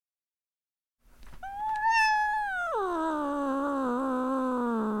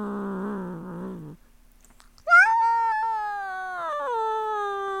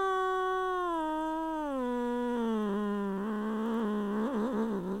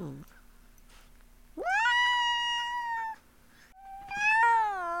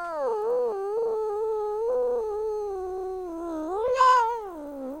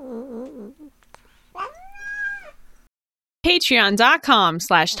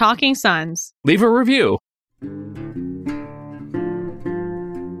patreon.com/talkingsons. Leave a review.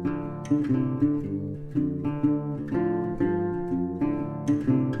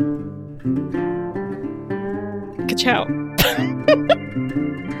 Ka-chow.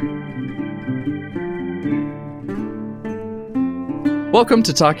 Welcome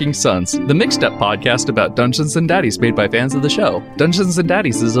to Talking Sons, the mixed up podcast about Dungeons and Daddies made by fans of the show. Dungeons and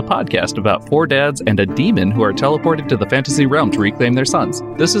Daddies is a podcast about 4 dads and a demon who are teleported to the fantasy realm to reclaim their sons.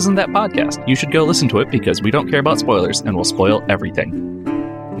 This isn't that podcast. You should go listen to it because we don't care about spoilers and we'll spoil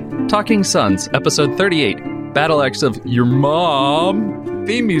everything. Talking Sons, episode 38, Battle Axe of Your Mom.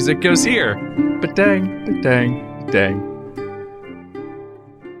 Theme music goes here. Ba-dang, ba-dang, ba-dang.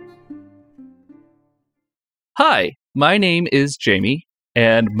 Hi. My name is Jamie,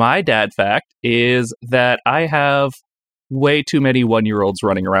 and my dad fact is that I have way too many 1-year-olds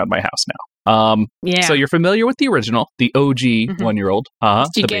running around my house now. Yeah. So you're familiar with the original, the OG 1-year-old. Did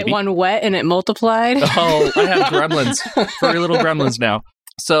you get baby. one wet and it multiplied? Oh, I have gremlins, furry little gremlins now.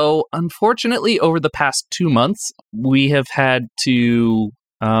 So unfortunately, over the past 2 months, we have had to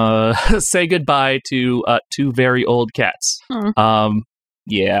say goodbye to 2 very old cats.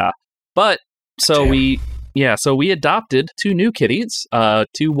 Yeah. But so we adopted 2 new kitties, 2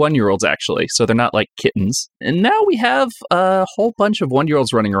 1-year-olds actually, so they're not like kittens. And now we have a whole bunch of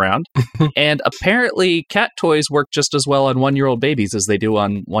 1-year-olds running around. And apparently cat toys work just as well on 1-year-old babies as they do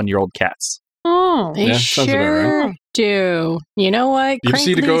on 1-year-old cats. Oh, They sure do. You know what? You just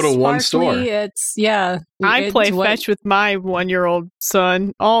need to go to one store. It's, I play fetch with my 1-year-old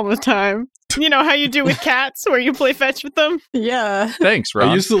son all the time. You know how you do with cats, where you play fetch with them? Yeah. Thanks, Ron.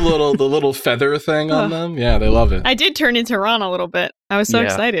 I used the little feather thing on them. Yeah, they love it. I did turn into Ron a little bit. I was so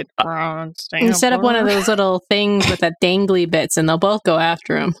excited. You set up one of those little things with the dangly bits, and they'll both go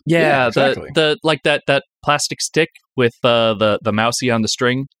after him. Yeah, exactly. the like that plastic stick with the mousey on the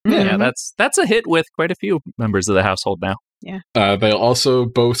string. Mm-hmm. Yeah, that's a hit with quite a few members of the household now. Yeah. They'll also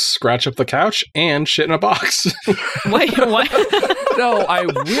both scratch up the couch and shit in a box. Wait, what? No, I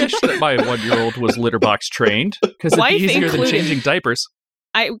wish that my 1-year-old was litter box trained because it'd be easier than changing diapers.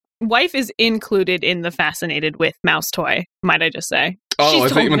 Wife is included in the fascinated with mouse toy. Might I just say? Oh, I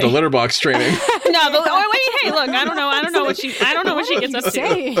thought you meant the litter box training. No, hey, look, I don't know what she gets up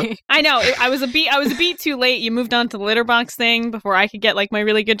to. I know, I was a beat too late. You moved on to the litter box thing before I could get like my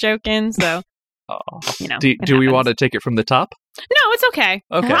really good joke in. So, you know, do we want to take it from the top? No, it's okay.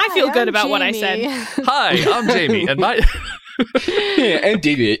 Okay, I feel good I'm about what I Jamie. said. Hi, I'm Jamie, and my And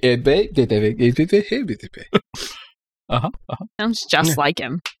David. Sounds just like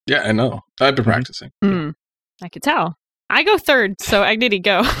him. Yeah, I know. I've been practicing. I could tell. I go third, so Agnity,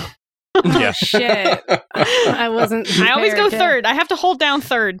 go. yeah. Shit. I wasn't. I always go prepared. third. I have to hold down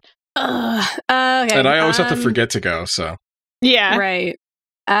third. Okay. And I always have to forget to go, so. Yeah. Right.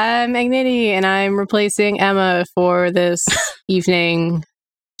 I'm Agnity, and I'm replacing Emma for this evening.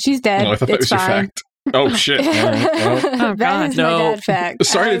 She's dead. No, I thought that It's was your fine. fact. Oh, shit. All right, well. That is No. my dad fact.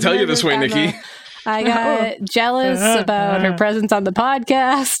 Sorry to I've tell you this way, murdered Emma. Nikki. I got jealous about her presence on the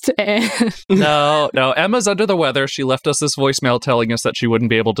podcast. And No, Emma's under the weather. She left us this voicemail telling us that she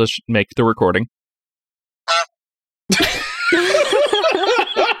wouldn't be able to make the recording.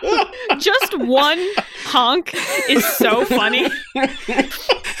 Just one honk is so funny.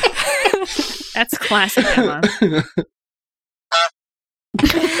 That's classic Emma.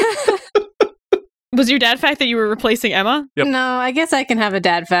 Was your dad fact that you were replacing Emma? Yep. No, I guess I can have a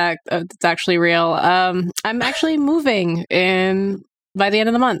dad fact that's actually real. I'm actually moving by the end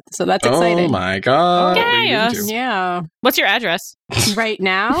of the month, so that's exciting. Oh my god. Okay, What are you yes. into? Yeah. What's your address? Right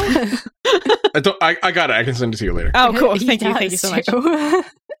now? I got it. I can send it to you later. Oh, cool. He Thank you does so much. too.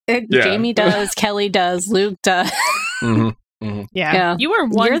 Yeah. Jamie does, Kelly does, Luke does. Mm-hmm. Yeah. You were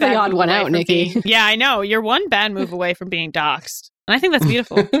one You're the bad odd move one away out, from Nikki. being- Yeah, I know. You're one bad move away from being doxxed. And I think that's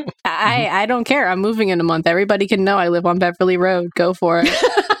beautiful. I don't care. I'm moving in a month. Everybody can know I live on Beverly Road. Go for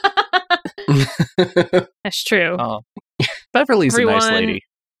it. That's true. Oh. Beverly's a nice Everyone- lady.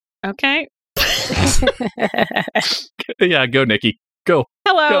 Okay. Yeah, go, Nikki. Go.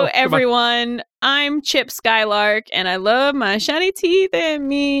 Hello, Go, come on. everyone. I'm Chip Skylark, and I love my shiny teeth and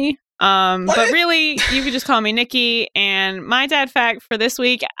me. But really, you could just call me Nikki. And my dad fact for this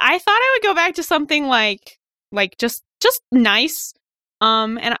week, I thought I would go back to something like just nice.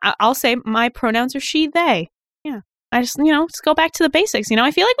 And I'll say my pronouns are she, they. Yeah, I just just go back to the basics. I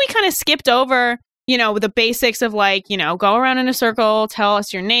feel like we kind of skipped over the basics of like, go around in a circle, tell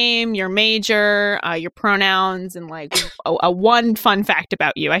us your name, your major, your pronouns, and like a one fun fact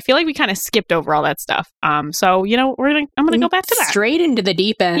about you. I feel like we kind of skipped over all that stuff. So I'm gonna go back to that. Straight into the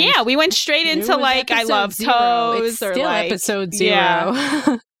deep end. Yeah, we went straight into like I love toes. It's or still like, episode 0.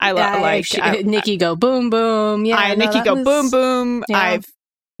 Yeah. I love Nikki go boom boom. Yeah, Nikki go boom boom. Yeah. I've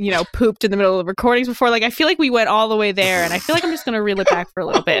pooped in the middle of recordings before. Like, I feel like we went all the way there, and I feel like I'm just going to reel it back for a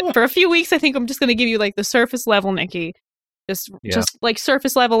little bit. For a few weeks, I think I'm just going to give you, like, the surface level, Nikki. Just like,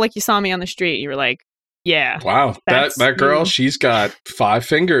 surface level, like you saw me on the street. You were like, yeah. Wow. That girl, she's got 5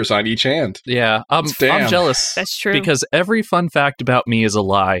 fingers on each hand. Yeah. I'm jealous. That's true. Because every fun fact about me is a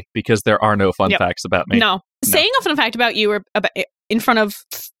lie, because there are no fun facts about me. No. Saying a fun fact about you in front of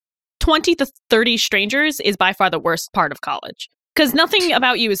 20 to 30 strangers is by far the worst part of college. Because nothing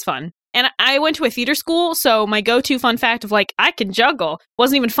about you is fun. And I went to a theater school, so my go-to fun fact of, like, I can juggle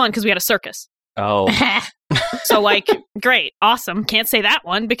wasn't even fun because we had a circus. Oh. So, like, great, awesome. Can't say that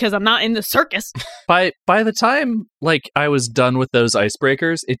one because I'm not in the circus. By the time, like, I was done with those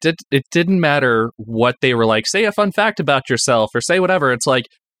icebreakers, it didn't matter what they were like. Say a fun fact about yourself or say whatever. It's like,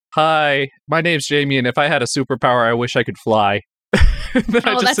 hi, my name's Jamie, and if I had a superpower, I wish I could fly.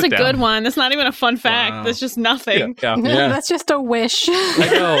 That's a good one. That's not even a fun fact. Wow. That's just nothing. Yeah. That's just a wish.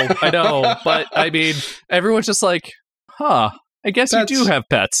 I know. But, I mean, everyone's just like, I guess you do have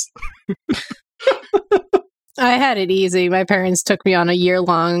pets. I had it easy. My parents took me on a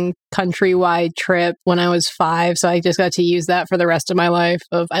year-long countrywide trip when I was 5, so I just got to use that for the rest of my life.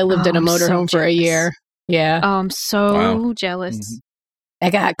 I lived in a motorhome for a year. Yeah. Oh, I'm so jealous. Mm-hmm. I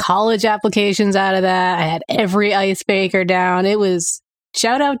got college applications out of that. I had every icebreaker down. It was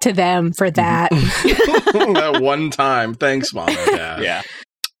shout out to them for that. That one time. Thanks, Mom and Dad. Yeah.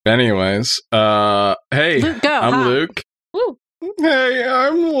 Anyways, hey, Luke, go. I'm Luke. Woo. Hey,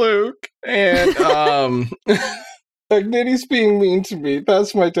 I'm Luke. And Nitty's being mean to me.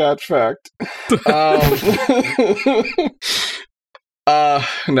 That's my dad fact.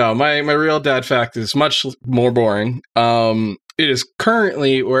 No, my real dad fact is much more boring. It is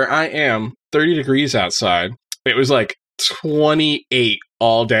currently where I am 30 degrees outside. It was like 28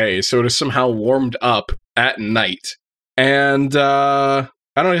 all day, so it is somehow warmed up at night. And I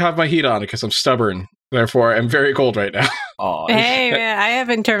don't have my heat on because I'm stubborn. Therefore, I'm very cold right now. Hey, man, I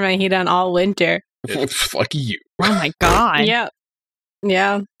haven't turned my heat on all winter. Fuck you. Oh my god. Yeah.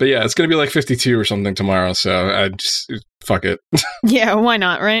 Yeah. But yeah, it's going to be like 52 or something tomorrow, so I just, fuck it. Yeah, why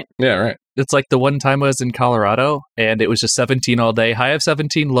not, right? Yeah, right. It's like the one time I was in Colorado, and it was just 17 all day. High of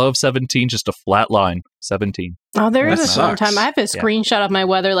 17, low of 17, just a flat line. 17. Oh, there is That a storm sucks. time. I have a screenshot of my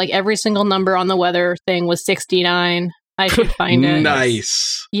weather. Like every single number on the weather thing was 69. I should find it.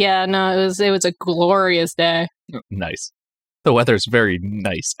 Nice. Yeah, no, it was a glorious day. Nice. The weather's very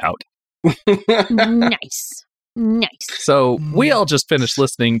nice out. Nice. So we all just finished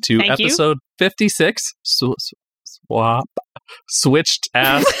listening to Thank you. episode 56, Swap, Switched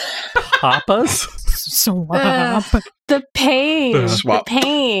Ass Papas. The pain. Swap. The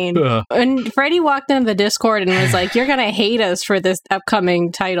pain. When Freddie walked into the Discord and was like, "You're gonna hate us for this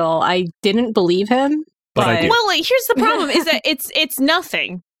upcoming title," I didn't believe him. But I do. Well, like, here's the problem: is that it's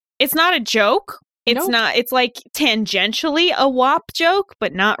nothing. It's not a joke. It's not. It's like tangentially a WAP joke,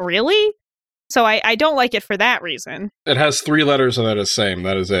 but not really. So I don't like it for that reason. It has 3 letters that is same.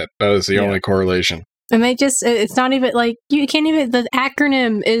 That is it. That is the only correlation. And it's not even like you can't even. The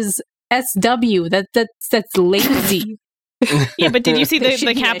acronym is SW. That's lazy. Yeah, but did you see They should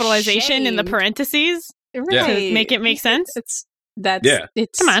the be capitalization in the ashamed. parentheses Yeah. to make it make sense? It's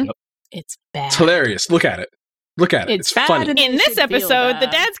Come on. It's bad. It's hilarious. Look at it. Look at it. It's It's bad funny. and- In They this should feel episode, the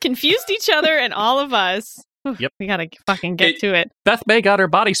bad. dads confused each other and all of us. Yep. We gotta fucking get to it. Beth May got her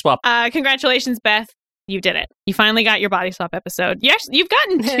body swap. Congratulations, Beth. You did it. You finally got your body swap episode. You've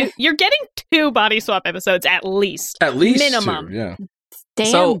gotten 2. You're getting 2 body swap episodes at least. At least minimum. 2, yeah. Damn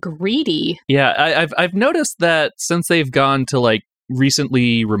So- greedy. Yeah, I've noticed that since they've gone to like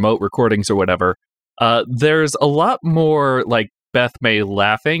recently remote recordings or whatever, there's a lot more like Beth May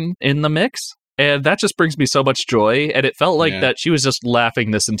laughing in the mix. And that just brings me so much joy. And it felt like that she was just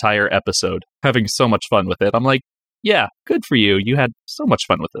laughing this entire episode, having so much fun with it. I'm like, yeah, good for you. You had so much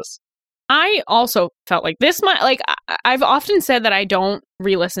fun with this. I also felt like this might, like, I've often said that I don't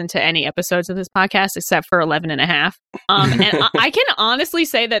re-listen to any episodes of this podcast except for 11 and a half. And I can honestly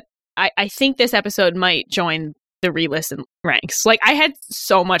say that I think this episode might join the re-listen ranks. Like, I had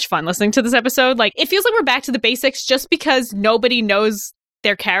so much fun listening to this episode. Like, it feels like we're back to the basics just because nobody knows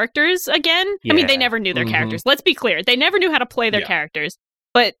their characters again. I mean, they Yeah. never knew their characters. Let's be clear. They never knew how to play their characters.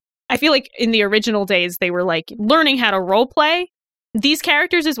 But I feel like in the original days, they were like learning how to role play. these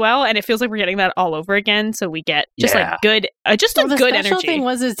characters as well, and it feels like we're getting that all over again. So we get just Yeah. like good, just a the good special energy. thing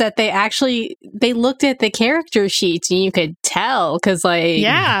was that they looked at the character sheets and you could tell because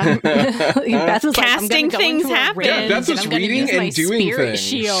Yeah. Beth was Casting like, I'm gonna go things into a happen. range Yeah, Beth and was I'm gonna reading use and my doing spirit things.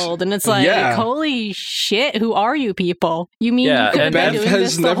 shield, and it's like, Yeah. holy shit, who are you people? You mean Yeah, you could and have been Beth doing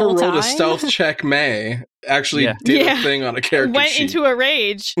has this the never whole rolled a time? stealth check. May actually Yeah. did Yeah. a thing on a character Went sheet. into a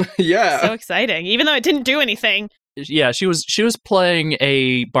rage. Yeah. So exciting, even though it didn't do anything. Yeah, she was playing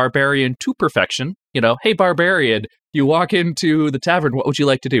a barbarian to perfection. You know, hey barbarian, you walk into the tavern. What would you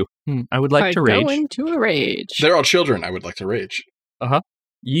like to do? I would like I'd to rage. go into a rage. They're all children. I would like to rage.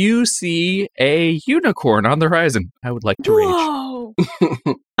 You see a unicorn on the horizon. I would like to rage.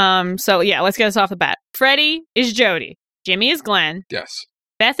 Whoa. So yeah, let's get us off the bat. Freddie is Jody. Jimmy is Glenn. Yes.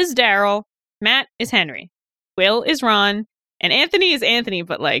 Beth is Daryl. Matt is Henry. Will is Ron. And Anthony is Anthony,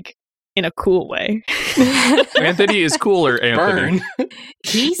 but like in a cool way. Anthony is cooler. Anthony. Burn.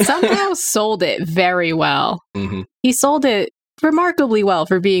 He somehow sold it very well. Mhm. He sold it remarkably well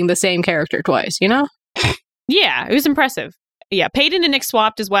for being the same character twice, you know? Yeah, it was impressive. Yeah, Peyton and Nick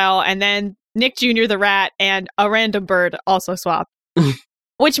swapped as well, and then Nick Jr. the rat and a random bird also swapped.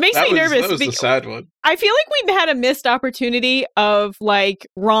 Which makes me nervous. That was the sad one. I feel like we've had a missed opportunity of like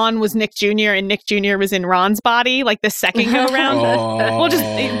Ron was Nick Jr. and Nick Jr. was in Ron's body, like the second go round. We'll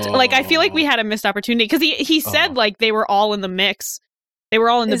just like I feel like we had a missed opportunity because he said like they were all in the mix. They were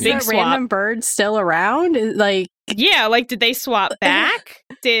all in the Is big that swap. random bird still around? Like, Yeah, like did they swap back?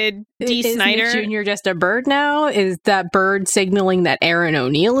 Did D. is Snyder? Nick Jr. just a bird now? Is that bird signaling that Aaron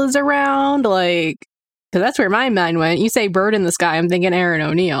O'Neil is around? Like, because that's where my mind went. You say bird in the sky, I'm thinking Aaron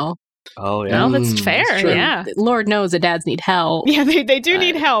O'Neil. Oh yeah. No, that's fair. that's true. Yeah, Lord knows the dads need help. yeah, they do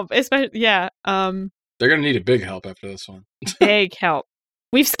need help, especially yeah. They're gonna need a big help after this one. Big help.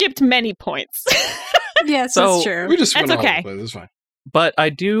 We've skipped many points. Yes, So- that's true. We just That's went all okay. over, but it's fine. But I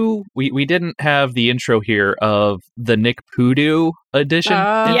do. We didn't have the intro here of the Nick Poodoo edition.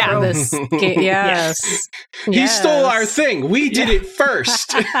 Oh, Yeah. this yes. He stole our thing. We did it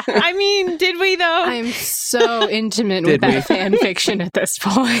first. I mean, did we though? I'm so intimate with Did we? that fan fiction at this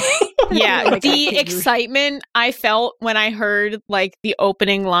point. Yeah, Like, I the can't- excitement I felt when I heard like the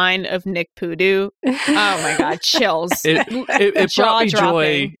opening line of Nick Poodoo. Oh my god, chills. It brought me joy.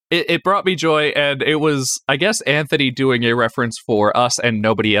 Jaw-dropping. It brought me joy, and it was, I guess, Anthony doing a reference for us and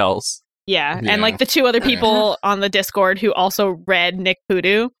nobody else. Yeah, Yeah. and like the two other people on the Discord who also read Nick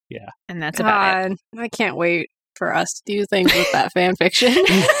Poodoo. Yeah. And that's about it. God, I can't wait for us to do things with that fan fiction.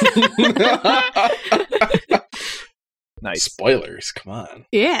 Nice. Spoilers, come on.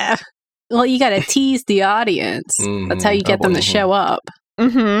 Yeah. Well, you got to tease the audience. That's how you get them to show up.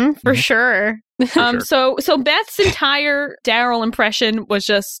 Mm-hmm, for Mhm. sure. Sure. So Beth's entire Daryl impression was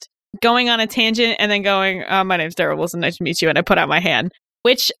just going on a tangent and then going, my name's Daryl Wilson, nice to meet you, and I put out my hand.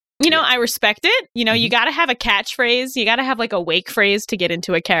 Which, you know, I respect it. You know, you gotta have a catchphrase, you gotta have like a wake phrase to get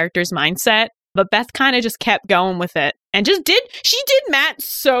into a character's mindset. But Beth kind of just kept going with it. And she did Matt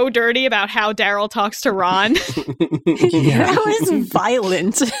so dirty about how Daryl talks to Ron. That was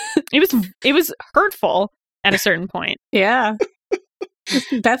violent. It was hurtful at a certain point. Yeah.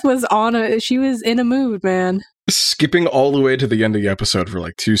 Beth was she was in a mood, man. Skipping all the way to the end of the episode for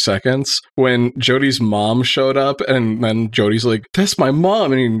like 2 seconds, when Jody's mom showed up, and then Jody's like, "That's my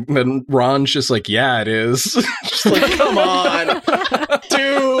mom," and then Ron's just like, "Yeah, it is." Just like, come on,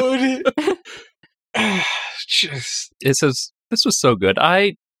 dude. Just This was so good.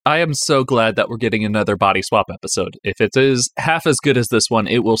 I am so glad that we're getting another body swap episode. If it is half as good as this one,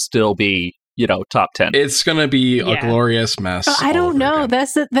 it will still be, top 10. it's gonna be a Yeah. glorious mess. I all don't over know. again.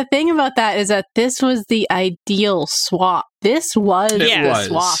 That's the thing about that is that this was the ideal swap. This was It the was.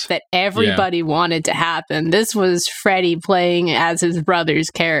 swap that everybody wanted to happen. This was Freddie playing as his brother's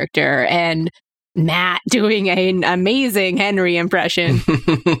character and Matt doing an amazing Henry impression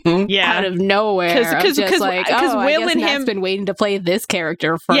Yeah. out of nowhere. 'Cause Of just like, Will I guess and Matt's him- been waiting to play this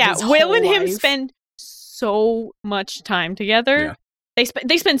character for his Will whole and him life. spend so much time together. Yeah.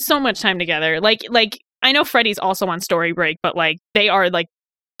 They spend so much time together. Like I know Freddie's also on Story Break, but like they are like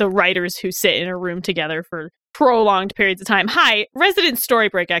the writers who sit in a room together for prolonged periods of time. Hi, resident Story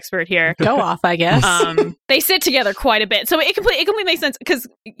Break expert here. Go off, I guess. They sit together quite a bit, so it completely makes sense because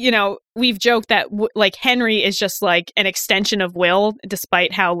we've joked that like Henry is just like an extension of Will,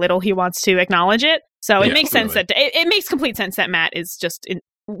 despite how little he wants to acknowledge it. So it Yeah, makes sense totally. that it makes complete sense that Matt is just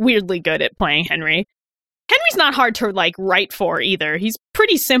weirdly good at playing Henry. Henry's not hard to like write for either. He's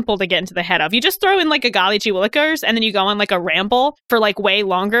pretty simple to get into the head of. You just throw in like a golly gee willikers, and then you go on like a ramble for like way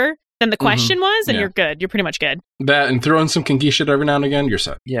longer than the question was, and Yeah. you're good. You're pretty much good. That and throw in some kinky shit every now and again. You're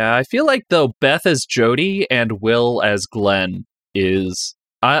set. Yeah, I feel like though Beth as Jody and Will as Glenn is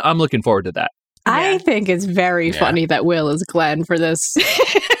I'm looking forward to that. I think it's very Yeah. funny that Will is Glenn for this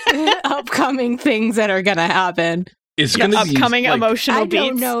upcoming things that are going to happen. It's going to be Upcoming like, emotional I beats.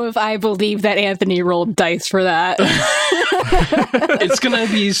 don't know if I believe that Anthony rolled dice for that. it's going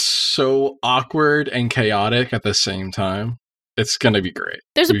to be so awkward and chaotic at the same time. It's going to be great.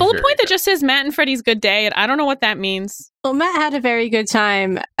 There's a It'll be bullet very point that good. just says Matt and Freddie's good day, and I don't know what that means. Well, Matt had a very good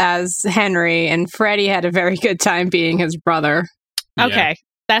time as Henry, and Freddie had a very good time being his brother. Yeah. Okay,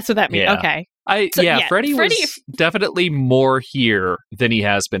 that's what that means. Yeah. Okay. So, Freddie was definitely more here than he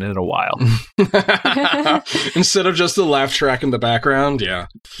has been in a while. Instead of just the laugh track in the background, yeah.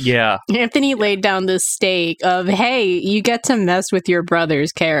 Yeah. Anthony laid down this stake of, hey, you get to mess with your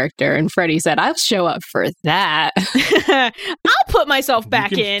brother's character. And Freddie said, I'll show up for that. I'll put myself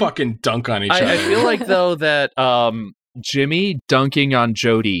back you can in. fucking dunk on each other. I feel like, though, that Jimmy dunking on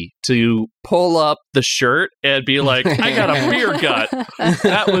Jody to pull up the shirt and be like, I got a beer gut.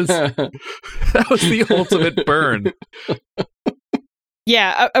 That was the ultimate burn.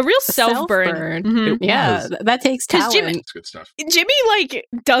 Yeah, a real self burn. Self-burn. Mhm. Yeah, that takes 'Cause talent. It's good stuff. Jimmy like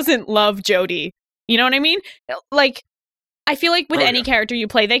doesn't love Jody. You know what I mean? Like, I feel like with Oh, any yeah. character you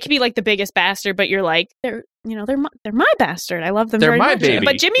play, they could be like the biggest bastard, but you're like they're my bastard. I love them. They're very my much. baby.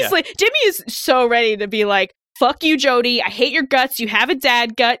 But Jimmy's Yeah. Jimmy is so ready to be like, fuck you, Jody. I hate your guts. You have a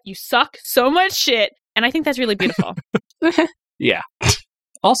dad gut. You suck so much shit. And I think that's really beautiful. Yeah.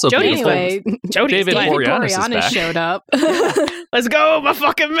 Also, Jody beautiful. Anyway, Jody's David like, Boreanaz is Boreanaz back. showed up. let's go, my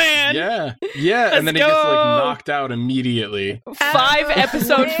fucking man. Yeah. Yeah. And then he Let's gets like go. knocked out immediately. 5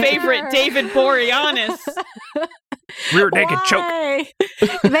 episode favorite David Boreanaz. Rear naked choke. Why?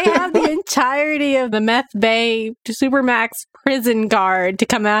 They have the entirety of the Meth Bay Supermax prison guard to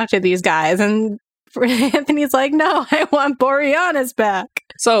come after these guys. And Anthony's like, no, I want Boreanaz back.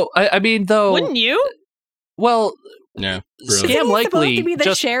 So, I mean, though, Wouldn't you? well, Yeah. Isn't Really. Scam he likely supposed to be the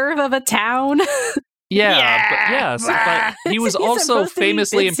just- sheriff of a town? yeah, but yes, but he was He's also supposed to be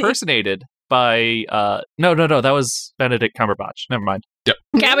famously busy. impersonated by, no, that was Benedict Cumberbatch. Never mind.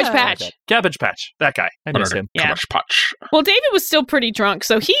 Cabbage Yeah. Patch. Cabbage Patch. That guy. I miss him. Yeah. Patch. Well, David was still pretty drunk,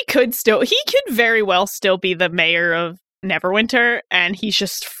 so he could very well still be the mayor of Neverwinter, and he's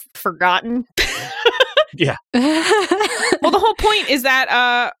just forgotten. Well, the whole point is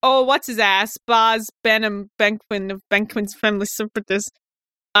that, what's his ass? Boz Benham Benquin of Benquin's Family Separatists,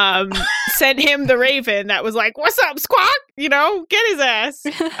 sent him the Raven that was like, what's up, Squawk? You know, get his ass.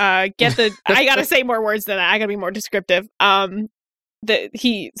 I gotta say more words than that. I gotta be more descriptive.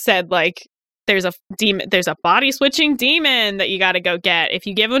 He said, like, there's a demon, there's a body switching demon that you gotta go get. If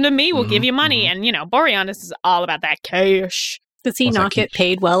you give him to me, we'll give you money. And, you know, Boreanaz is all about that cash. Does he What's that not get keep-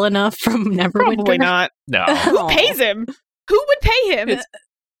 paid well enough from Neverwinter? Probably not. No. Who pays him? Who would pay him?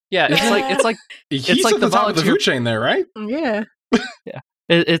 Yeah, it's like He's like at the the top of the volunteer- food chain there, right? Yeah.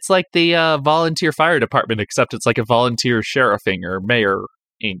 it's like the volunteer fire department, except it's like a volunteer sheriffing or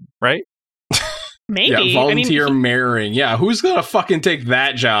mayoring, right? Maybe. Yeah, volunteer I mean, mayoring. Yeah, who's gonna fucking take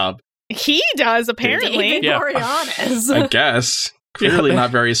that job? he does, apparently. David Yeah. Boreanaz. I guess. Clearly not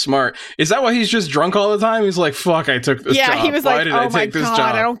very smart. Is that why he's just drunk all the time? He's like, fuck, I took this Yeah, job. he was Why like, did I oh my take this god,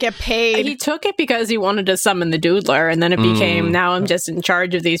 job? I don't get paid. He took it because he wanted to summon the Doodler, and then it became, now I'm just in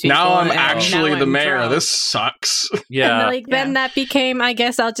charge of these people. Now I'm and actually now the I'm mayor. drunk. This sucks. Yeah. And then that became, I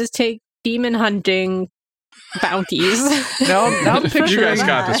guess I'll just take demon hunting bounties. Now I'm You picturing guys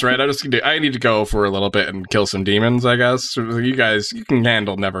got this, right? I need to go for a little bit and kill some demons, I guess. You can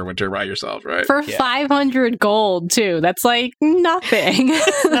handle Neverwinter by yourself, right? For Yeah. 500 gold, too. That's like nothing.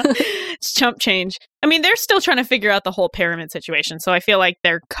 It's chump change. I mean, they're still trying to figure out the whole pyramid situation, so I feel like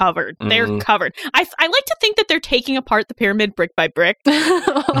they're covered. They're Mhm. covered. I like to think that they're taking apart the pyramid brick by brick,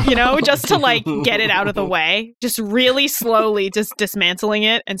 you know, just to like get it out of the way, just really slowly just dismantling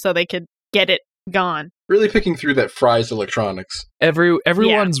it, and so they could get it gone. Really picking through that Fry's electronics.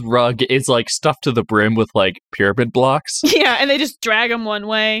 everyone's rug is like stuffed to the brim with like pyramid blocks. Yeah, and they just drag them one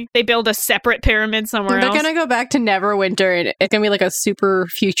way. They build a separate pyramid somewhere They're else. gonna go back to Neverwinter, and it's gonna be like a super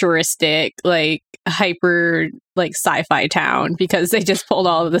futuristic, like hyper, like sci-fi town because they just pulled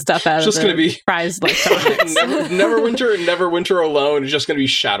all of the stuff out It's of just the gonna be prize electronics. Neverwinter and Neverwinter alone is just going to be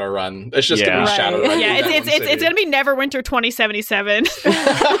Shadowrun. It's just going to be Yeah. Shadowrun. yeah, in that it's one gonna be Neverwinter 2077. city.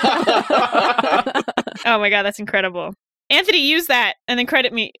 Oh my god, that's incredible. Anthony, use that and then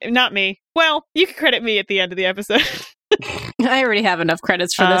credit me. Not me. Well, you can credit me at the end of the episode. I already have enough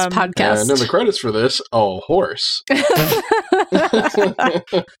credits for this And podcast. And then the credits for this, horse.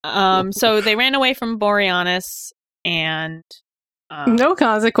 So they ran away from Boreanaz and No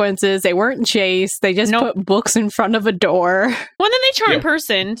consequences. They weren't chased. They just Nope. put books in front of a door. well, then they charm Yeah.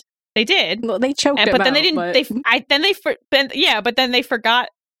 personed. They did. Well, they choked him But then out, they didn't. But then they forgot.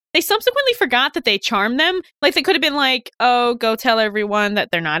 They subsequently forgot that they charmed them. Like, they could have been like, "Oh, go tell everyone that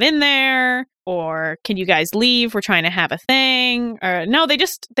they're not in there," or "Can you guys leave? We're trying to have a thing." Or no,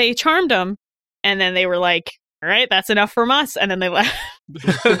 they charmed them, and then they were like, "All right, that's enough from us," and then they left.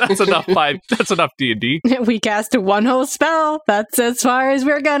 That's enough. That's enough D&D. We cast one whole spell. That's as far as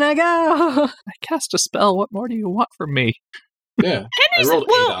we're gonna go. I cast a spell. What more do you want from me? Yeah. Will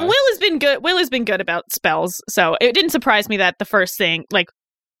has been good. Will has been good about spells, so it didn't surprise me that the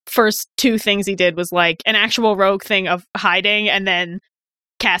first two things he did was like an actual rogue thing of hiding and then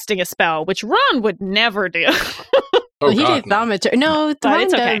casting a spell, which Ron would never do. He did thaumaturgy. No,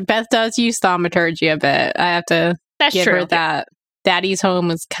 Beth does use thaumaturgy a bit. I have to give her that. Daddy's home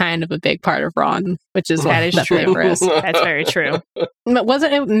was kind of a big part of Ron, which is that is true. That's very true. But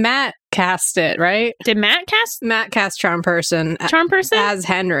wasn't it Matt cast it, right? Did Matt cast? Matt cast Charm Person as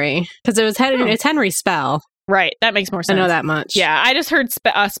Henry, because it was it's Henry's spell. Right, that makes more sense. I know that much. Yeah, I just heard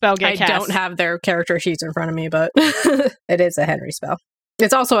spell get cast. I don't have their character sheets in front of me, but it is a Henry spell.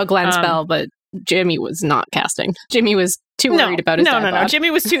 It's also a Glenn spell, but Jimmy was not casting. Jimmy was too worried about his dad bod. Jimmy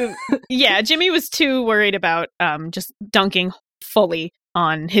was too. Yeah, Jimmy was too worried about just dunking fully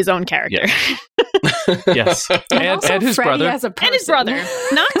on his own character. Yes, and his brother. And his brother,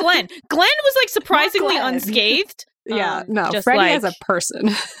 not Glenn. Glenn was like surprisingly unscathed. Yeah, Freddie as a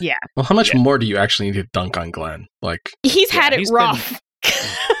person. Yeah. Well, how much more do you actually need to dunk on Glenn? Like, he's had it rough.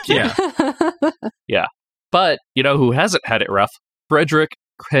 Yeah. Yeah. But you know who hasn't had it rough? Frederick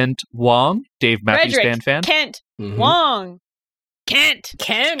Kent Wong, Dave Matthews Band fan. Kent Wong. Kent.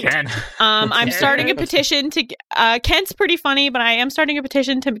 I'm starting a petition to. Kent's pretty funny, but I am starting a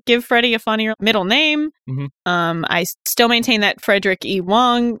petition to give Freddie a funnier middle name. Mm-hmm. I still maintain that Frederick E.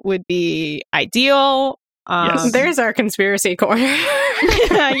 Wong would be ideal. Yes. There's our conspiracy corner.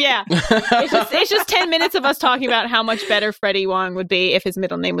 Yeah, it's just 10 minutes of us talking about how much better Freddie Wong would be if his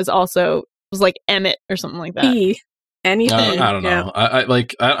middle name was like Emmett or something like that. Anything. I don't know. I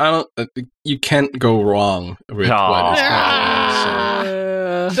don't. You can't go wrong with what is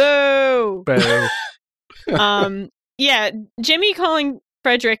happening. Boo. Yeah, Jimmy calling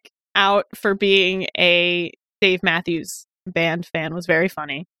Frederick out for being a Dave Matthews Band fan was very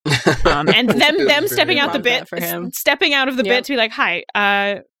funny. And them stepping out the bit for him, stepping out of the bit to be like, "Hi,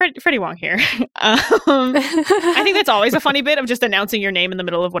 Freddie Wong here." I think that's always a funny bit of just announcing your name in the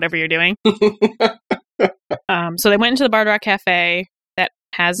middle of whatever you're doing. So they went into the Bard Rock Cafe that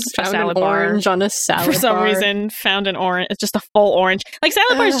has a salad bar. Orange on a salad for some bar. reason, found an orange. It's just a full orange. Like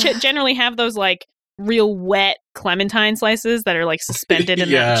salad bars generally have those like real wet clementine slices that are like suspended in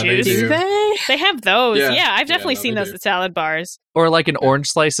that juice. Do they? They have those. Yeah, I've definitely seen those at salad bars. Or like an orange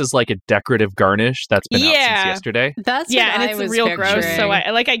slice is like a decorative garnish that's been out since yesterday. That's and it's real gross. So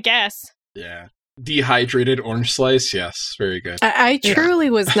I guess. Yeah. Dehydrated orange slice, yes, very good. I truly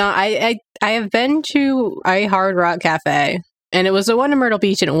was not. I have been to a Hard Rock Cafe, and it was the one in Myrtle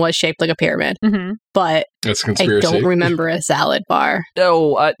Beach, and it was shaped like a pyramid. Mm-hmm. But that's conspiracy. I don't remember a salad bar.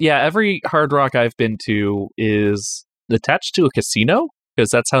 No, every Hard Rock I've been to is attached to a casino because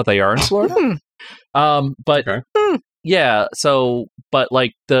that's how they are in Florida. But yeah, so but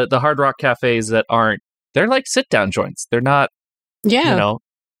like the Hard Rock cafes that aren't, they're like sit down joints. They're not. Yeah, you know,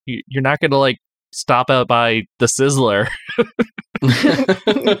 you're not going to like stop out by the Sizzler.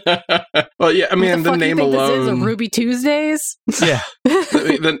 Well, yeah, I mean, the name alone. This is Ruby Tuesdays. Yeah,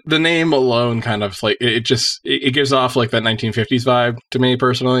 the name alone kind of like it gives off like that 1950s vibe to me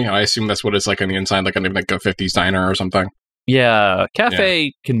personally. I assume that's what it's like on the inside, like a 50s diner or something. Yeah,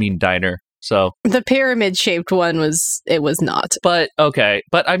 cafe can mean diner. So the pyramid shaped one was not. But okay,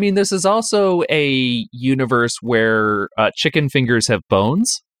 but I mean, this is also a universe where chicken fingers have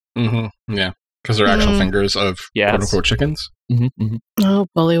bones. Mm-hmm. Yeah. Because they're actual fingers of quote-unquote chickens. Mm-hmm, mm-hmm. Oh,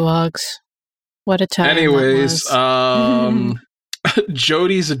 bullywogs. What a time. Anyways,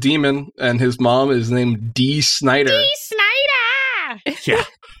 Jody's a demon, and his mom is named Dee Snider. Dee Snider! Yeah.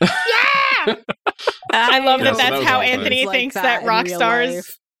 Yeah! I love that's how Anthony thinks that rock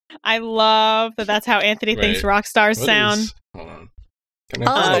stars... I love that's how Anthony thinks rock stars sound. Hold on.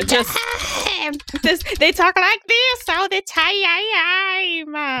 They talk like this all the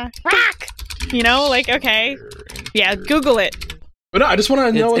time. Rock! You know, like, okay. Yeah, Google it. But no, I just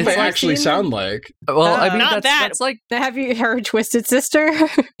want to know what they actually sound like. Well, I mean, not that's like... Have you heard Twisted Sister?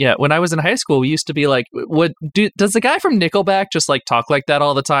 Yeah, when I was in high school, we used to be like, does the guy from Nickelback just like talk like that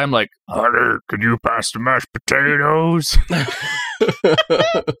all the time? Like, honey, can you pass the mashed potatoes?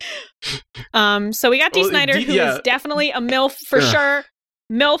 So we got Dee Snider, who is definitely a MILF for sure.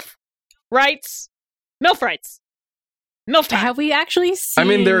 MILF rights. MILF time. Have we actually seen? I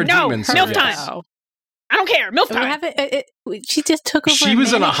mean, there are No, demons. so MILF yes. time. I don't care. MILF We time. haven't. She just took over. She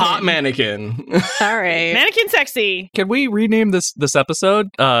was in a hot mannequin. All right. Mannequin sexy. Can we rename this episode?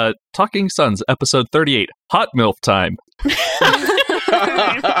 Talking Sons, episode 38, Hot MILF Time.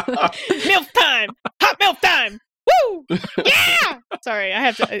 MILF time. Hot MILF time. Woo! Yeah! Sorry, I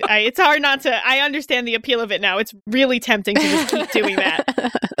have to. It's hard not to. I understand the appeal of it now. It's really tempting to just keep doing that.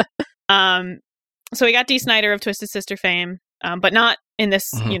 So we got Dee Snider of Twisted Sister fame, but not in this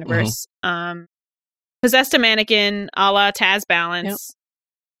universe. Possessed a mannequin, a la Taz Balance,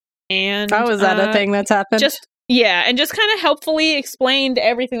 and Oh, is that a thing that's happened? And just kind of helpfully explained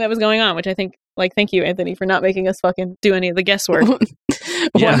everything that was going on, which I think, like, thank you, Anthony, for not making us fucking do any of the guesswork.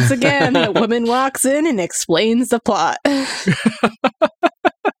 Once again, the woman walks in and explains the plot.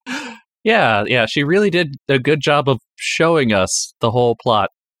 Yeah, she really did a good job of showing us the whole plot,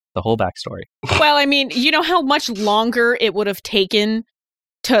 the whole backstory. Well, I mean, you know how much longer it would have taken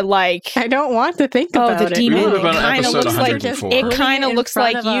to, like, I don't want to think about the it. demon. We would have been It on kind of episode looks like 104. it kind of in looks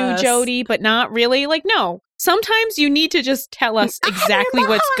front like of you, us. Jody, but not really. Like, no. Sometimes you need to just tell us exactly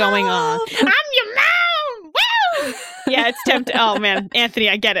what's going on. I'm your mom. Woo! Yeah, it's tempting. Oh man, Anthony,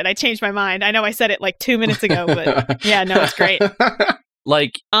 I get it. I changed my mind. I know I said it like 2 minutes ago, but yeah, no, it's great.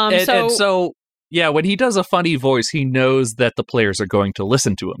 Like, and so yeah, when he does a funny voice, he knows that the players are going to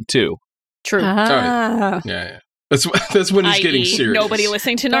listen to him too. True. Yeah. That's when he's getting serious. Nobody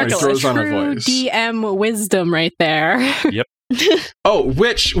listening to He throws Narcolepsy. on a True voice. DM wisdom right there. Yep. Oh,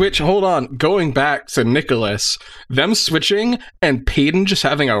 which, hold on. Going back to Nicholas, them switching and Peyton just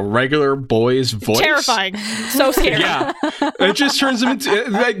having a regular boy's voice. Terrifying. So scary. Yeah. It just turns him into,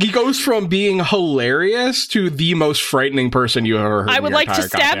 like, he goes from being hilarious to the most frightening person you ever heard. I in would your like to entire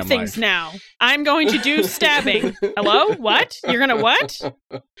stab goddamn things life. now. I'm going to do stabbing. Hello? What? You're going to what?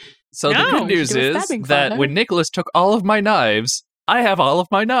 So the No, good news do a is stabbing that photo. when Nicholas took all of my knives, I have all of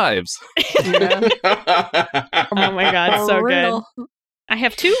my knives. Yeah. Oh my god, so good. Brutal. I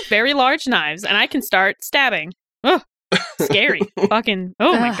have 2 very large knives and I can start stabbing. Ugh, scary. Fucking,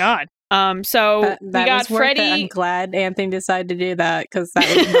 oh my god. So That we got was worth it. Freddie. I'm glad Anthony decided to do that because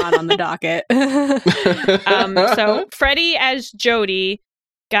that was not on the docket. So Freddie as Jody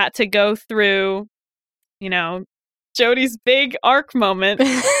got to go through, you know, Jody's big arc moment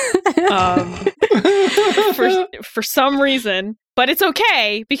for some reason. But it's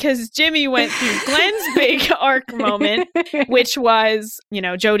okay because Jimmy went through Glenn's big arc moment, which was, you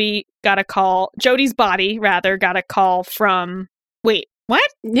know, Jody's body got a call from, wait,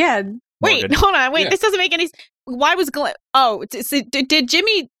 what? Yeah. Wait, Morgan. hold on. Wait, Yeah. this doesn't make any Why was Glenn? Oh, did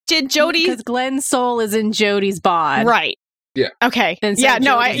Jody? Because Glenn's soul is in Jody's bod. Right. Yeah. Okay. And so Yeah,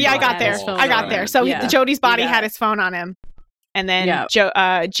 no, Jody's I body got had there. his phone I got on there. him. So Yeah. Jody's body Yeah. had his phone on him. And then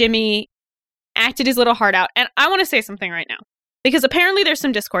Yeah. Jimmy acted his little heart out. And I want to say something right now. Because apparently there's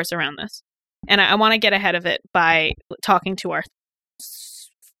some discourse around this. And I want to get ahead of it by talking to our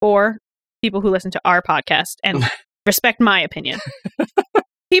 4 people who listen to our podcast and respect my opinion.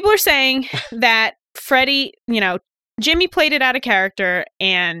 People are saying that Freddie, you know, Jimmy played it out of character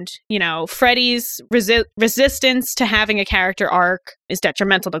and, you know, Freddie's resistance to having a character arc is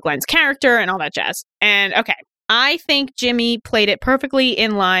detrimental to Glenn's character and all that jazz. And okay, I think Jimmy played it perfectly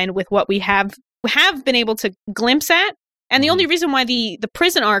in line with what we have been able to glimpse at. And the only reason why the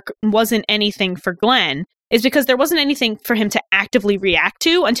prison arc wasn't anything for Glenn is because there wasn't anything for him to actively react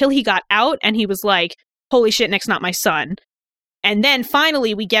to until he got out and he was like, holy shit, Nick's not my son. And then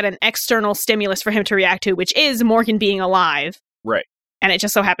finally we get an external stimulus for him to react to, which is Morgan being alive. Right. And it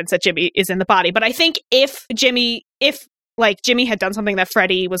just so happens that Jimmy is in the body. But I think if Jimmy had done something that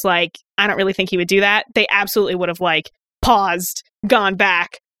Freddie was like, I don't really think he would do that, they absolutely would have like paused, gone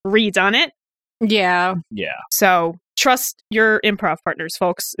back, redone it. Yeah. Yeah. So trust your improv partners,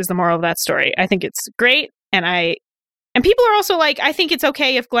 folks, is the moral of that story. I think it's great. And people are also like, I think it's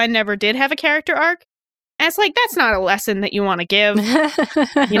okay if Glenn never did have a character arc. And it's like, that's not a lesson that you want to give.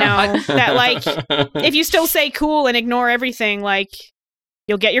 You know, that like, if you still say cool and ignore everything, like,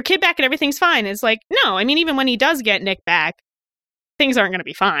 you'll get your kid back and everything's fine. It's like, no, I mean, even when he does get Nick back, things aren't going to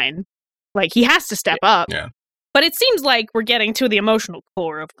be fine. Like, he has to step up. Yeah. But it seems like we're getting to the emotional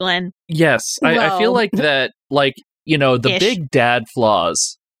core of Glenn. Yes, I feel like that, like, you know, the Ish. big dad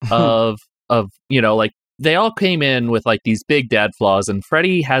flaws of, you know, like, they all came in with, like, these big dad flaws, and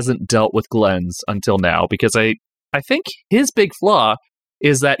Freddie hasn't dealt with Glenn's until now, because I think his big flaw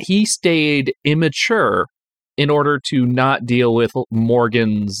is that he stayed immature in order to not deal with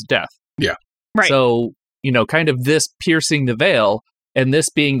Morgan's death. Yeah. Right. So, you know, kind of this piercing the veil, and this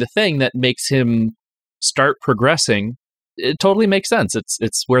being the thing that makes him start progressing, it totally makes sense.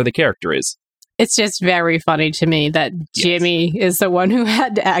 It's where the character is. It's just very funny to me that Jimmy is the one who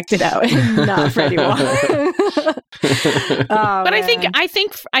had to act it out and not Freddie Wong. But I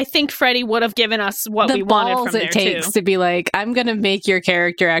think Freddie would have given us what we wanted from there it takes to be like, I'm gonna make your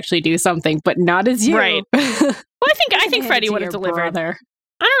character actually do something, but not as you. Right. Well, I think Freddie would have delivered. Brother.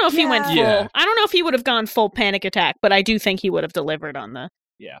 I don't know if he went full. Yeah. I don't know if he would have gone full panic attack, but I do think he would have delivered on the.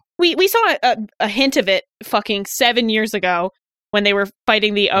 Yeah. We saw a hint of it fucking 7 years ago when they were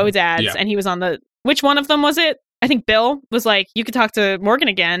fighting the Odads, and he was on the. Which one of them was it? I think Bill was like, "You could talk to Morgan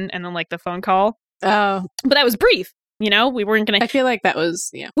again," and then like the phone call. Oh, but that was brief. You know, we weren't gonna. I feel like that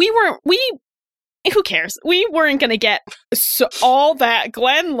was Who cares? We weren't gonna get all that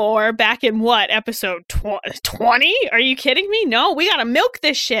Glenn lore back in what episode 20? Are you kidding me? No, we gotta milk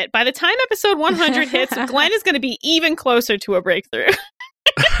this shit. By the time episode 100 hits, Glenn is gonna be even closer to a breakthrough.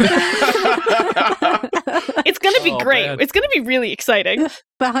 It's gonna be great. Man. It's gonna be really exciting.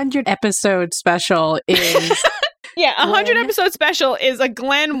 The 100 episode special is. Yeah, 100 episode special is a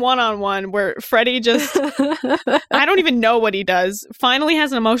Glenn one-on-one where Freddie just, I don't even know what he does, finally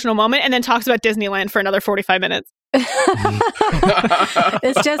has an emotional moment and then talks about Disneyland for another 45 minutes.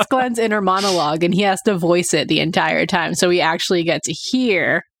 It's just Glenn's inner monologue and he has to voice it the entire time. So we actually get to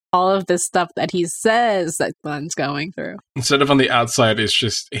hear all of this stuff that he says that Glenn's going through. Instead of on the outside, it's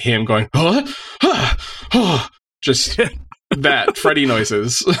just him going, just that Freddie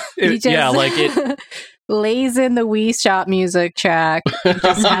noises. Lays in the Wii Shop music track.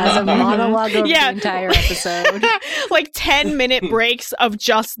 Just has a monologue over the entire episode. Like 10-minute breaks of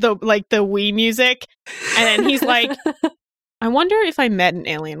just the Wii music. And then he's like, I wonder if I met an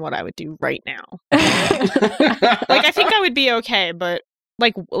alien what I would do right now. I think I would be okay, but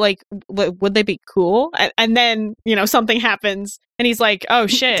would they be cool? And then, something happens and he's like, oh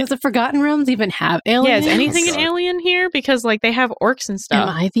shit. Does the Forgotten Realms even have aliens? Yeah, is anything an alien here? Because they have orcs and stuff. Am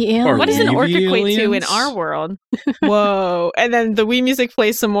I the alien? What does an orc equate to in our world? Whoa. And then the Wii music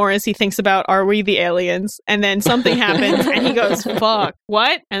plays some more as he thinks about, are we the aliens? And then something happens and he goes, fuck,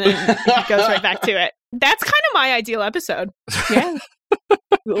 what? And then he goes right back to it. That's kind of my ideal episode. Yeah.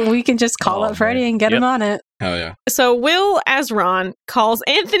 We can just call up Freddie and get him on it. Hell yeah. So Will as Ron calls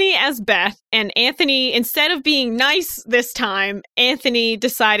Anthony as Beth, and Anthony, instead of being nice this time, Anthony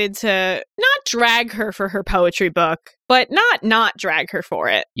decided to not drag her for her poetry book, but not drag her for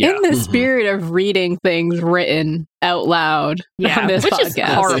it. Yeah. In the spirit of reading things written out loud on this which podcast.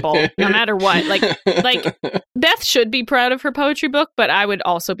 Is horrible, no matter what. Like Beth should be proud of her poetry book, but I would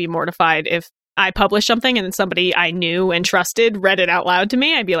also be mortified if I published something and then somebody I knew and trusted read it out loud to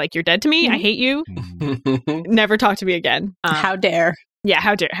me. I'd be like, you're dead to me. I hate you. Never talk to me again. How dare. Yeah,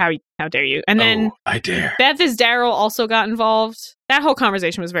 how dare you? And then I dare. Beth as Daryl also got involved. That whole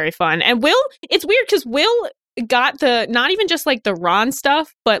conversation was very fun. And Will, it's weird because Will got not even just the Ron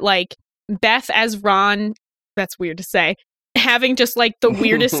stuff, but Beth as Ron, that's weird to say, having just the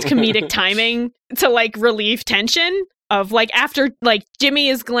weirdest comedic timing to relieve tension. Of after Jimmy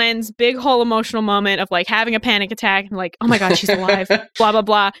is Glenn's big whole emotional moment of having a panic attack and oh my god, she's alive, blah blah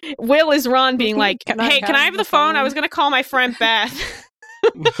blah. Will is Ron being like, can I have the phone? I was gonna call my friend Beth.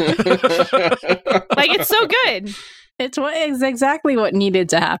 It's so good. It's exactly what needed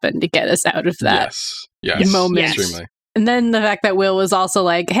to happen to get us out of that moment. Extremely. And then the fact that Will was also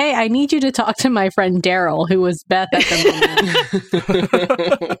like, hey, I need you to talk to my friend Daryl, who was Beth at the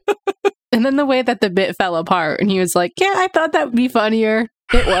moment. And then the way that the bit fell apart, and he was like, yeah, I thought that would be funnier.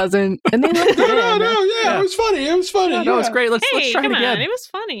 It wasn't. And they left it in. It was funny. It was funny. No, it's great. Let's try it again. It was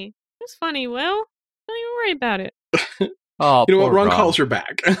funny. It was funny, Will. Don't even worry about it. Oh, you know what? Ron calls her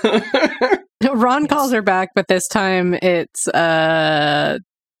back. Ron calls her back, but this time it's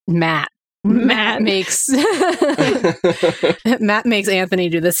Matt. Matt makes Anthony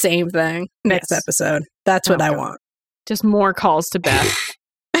do the same thing next episode. That's what I want. Just more calls to Beth.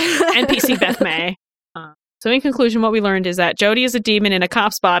 NPC Beth May. So in conclusion, what we learned is that Jody is a demon in a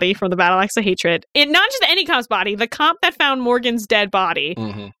cop's body from the Battle Axe of Hatred. Not just any cop's body, the cop that found Morgan's dead body.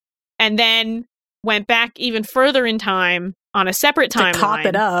 Mm-hmm. And then went back even further in time on a separate timeline. To cop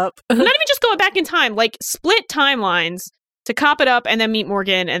it up. Not even just going back in time, split timelines to cop it up and then meet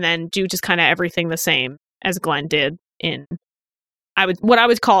Morgan and then do just kind of everything the same as Glenn did in what I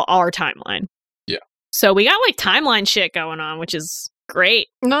would call our timeline. Yeah. So we got timeline shit going on, which is great.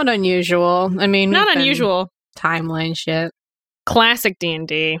 Not unusual. I mean, not unusual. Timeline shit. Classic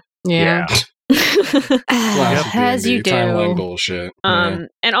D&D. Yeah. As you do. Timeline bullshit. And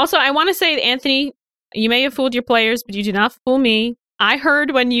also, I want to say, Anthony, you may have fooled your players, but you do not fool me. I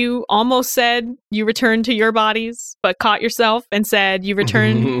heard when you almost said you returned to your bodies, but caught yourself and said you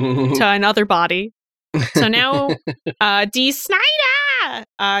returned to another body. So now, Dee Snider!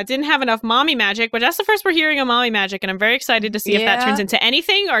 Rebecca didn't have enough mommy magic, but that's the first we're hearing of mommy magic, and I'm very excited to see if that turns into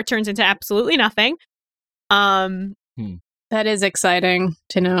anything or turns into absolutely nothing. That is exciting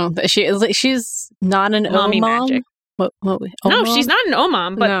to know that she's not an mommy Omom. magic. What, no, she's not an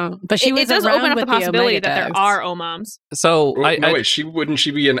Omom, but no, but she it does open up the possibility that there are Omoms. So wait, wouldn't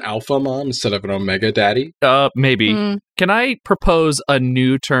she be an alpha mom instead of an omega daddy? Maybe. Can I propose a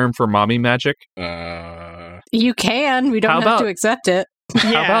new term for mommy magic? You can. We don't have to accept it.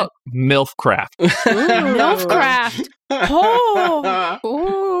 How about MILFcraft? MILFcraft.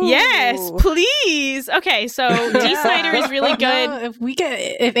 Oh, yes, please. Okay, so Dee Snider is really good. No,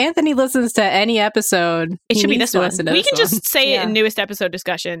 if Anthony listens to any episode, it should be this one. We can just say it in Yeah. newest episode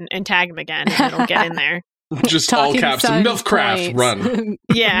discussion and tag him again, and it'll get in there. Just all Talking caps. Sun MILFcraft, points. run.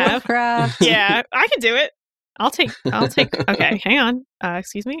 Yeah, MILFcraft. yeah, I can do it. I'll take. Okay, hang on.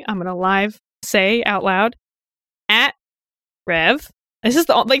 Excuse me. I'm gonna live say out loud at Rev. This is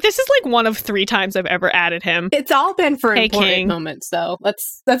one of 3 times I've ever added him. It's all been for Hey, important King. moments, though.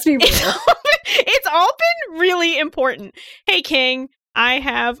 Let's be real. It's all been really important. Hey, King, I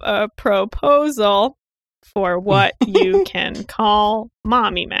have a proposal for what you can call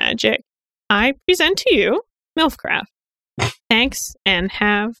mommy magic. I present to you MILFcraft. Thanks, and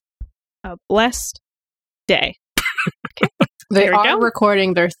have a blessed day. They There we are go.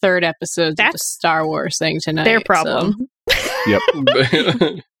 recording their 3rd episode of the That's Star Wars thing tonight. Their problem. Yep.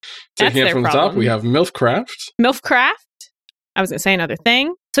 Taking it their from the top, problem. we have MILFcraft. MILFcraft. I was going to say another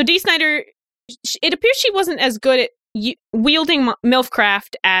thing. So Dee Snider, it appears she wasn't as good at wielding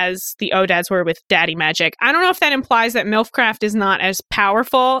MILFcraft as the Odads were with Daddy Magic. I don't know if that implies that MILFcraft is not as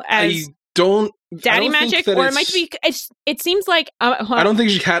powerful as Daddy Magic, or it might be. It seems like I don't think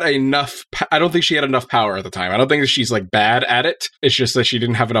she had enough. I don't think she had enough power at the time. I don't think that she's like bad at it. It's just that she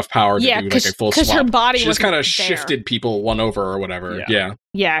didn't have enough power to do like a full swap. Because her body she just kind of shifted people one over or whatever.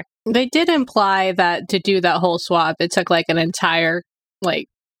 Yeah. They did imply that to do that whole swap, it took like an entire like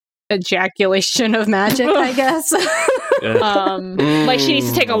ejaculation of magic, I guess. Like she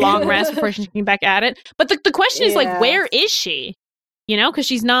needs to take a long rest before she can get back at it. But the question is like, Yeah. where is she? You know, because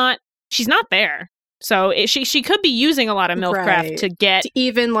she's not there. So she could be using a lot of MILFcraft Right. to get to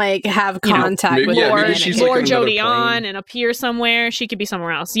even like have You know, contact maybe- with yeah, her maybe and she's anything. like lure another Jody plane. on and appear somewhere. She could be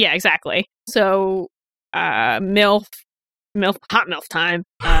somewhere else. Yeah, exactly. So hot MILF time.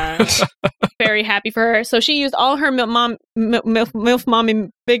 Very happy for her. So she used all her MILF mommy,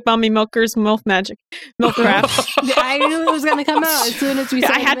 big mommy milkers, MILF magic, MILFcraft. I knew it was going to come out as soon as we. I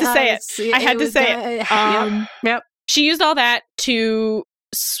said had to the say it. house. I had to was say it. gonna- Yep. She used all that to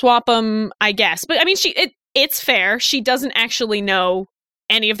swap them, I guess. But I mean, it's fair. She doesn't actually know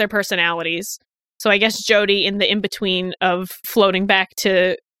any of their personalities. So I guess Jody, in the in-between of floating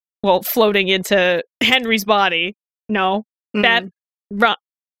into Henry's body,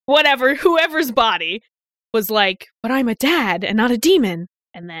 whoever's body, was like, but I'm a dad and not a demon.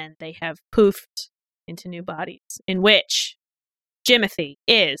 And then they have poofed into new bodies, in which Jimothy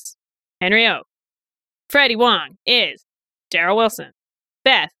is Henry Oak, Freddie Wong is Daryl Wilson,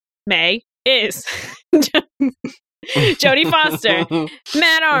 Beth May is Jodie Foster,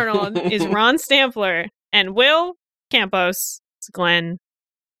 Matt Arnold is Ron Stampler, and Will Campos is Glenn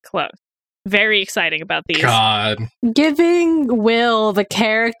Close. Very exciting about these. God. Giving Will the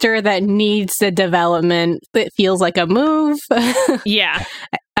character that needs the development that feels like a move. Yeah.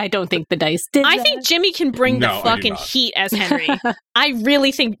 I don't think the dice did. I that. think Jimmy can bring No, the I do fucking not. heat as Henry. I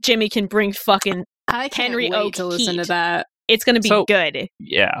really think Jimmy can bring fucking. I can't Henry wait Oak to listen to heat. that. It's going to be So- good.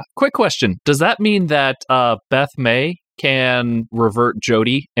 Yeah. Quick question. Does that mean that Beth May can revert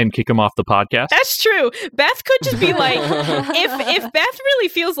Jody and kick him off the podcast? That's true. Beth could just be like, if Beth really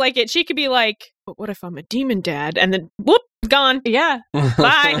feels like it, she could be like, but what if I'm a demon dad? And then whoop, gone. Yeah.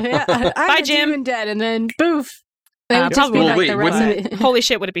 Bye. Yeah, I'm Bye, a Jim. demon dead, and then boof. It would just probably be not. like the Wait, rest of wouldn't- it. Holy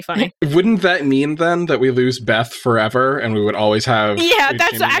shit, would it be funny? Wouldn't that mean then that we lose Beth forever and we would always have Yeah,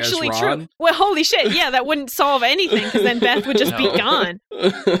 that's Jimmy as actually true. Ron? Well, holy shit. Yeah, that wouldn't solve anything because then Beth would just be No. gone.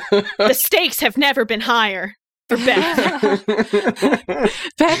 The stakes have never been higher for Beth.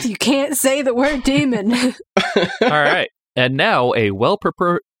 Beth, you can't say the word demon. All right. And now a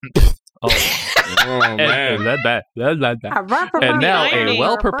well-prepared... Oh man. And now a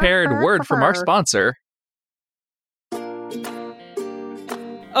well-prepared word from our sponsor.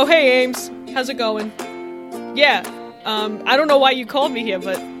 Oh, hey, Ames. How's it going? Yeah, I don't know why you called me here,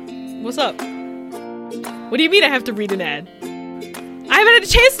 but what's up? What do you mean I have to read an ad? I haven't had a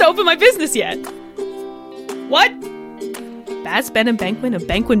chance to open my business yet. What? Baz, Ben & Banquin, a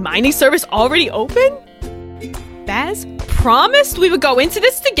Banquin mining service already open? Baz promised we would go into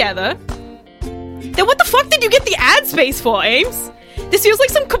this together. Then what the fuck did you get the ad space for, Ames? This feels like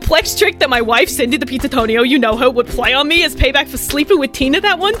some complex trick that my wife, Cindy the Pizza Tonio, you know her, would play on me as payback for sleeping with Tina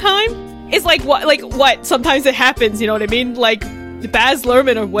that one time. It's like what? Sometimes it happens, you know what I mean? Like, Baz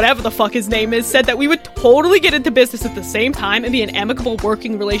Luhrmann, or whatever the fuck his name is, said that we would totally get into business at the same time and be an amicable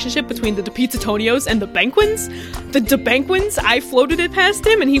working relationship between the DePizzatonios and the Benquins. The DeBenquins, I floated it past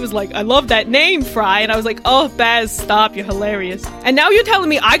him, and he was like, I love that name, Fry. And I was like, oh, Baz, stop, you're hilarious. And now you're telling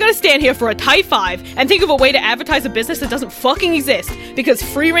me I gotta stand here for a Type 5 and think of a way to advertise a business that doesn't fucking exist, because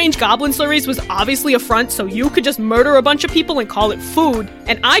free-range goblin slurries was obviously a front, so you could just murder a bunch of people and call it food.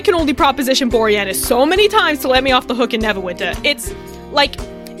 And I can only proposition Boreanaz so many times to let me off the hook in Neverwinter. It's like,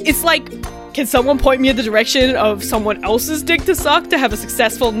 can someone point me in the direction of someone else's dick to suck to have a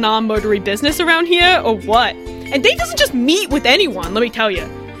successful non-murdery business around here, or what? And Dave doesn't just meet with anyone, let me tell you.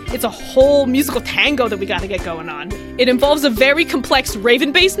 It's a whole musical tango that we gotta get going on. It involves a very complex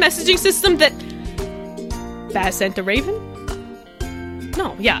Raven-based messaging system that... Baz sent a Raven?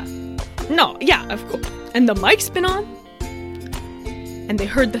 No, yeah, of course. And the mic's been on. And they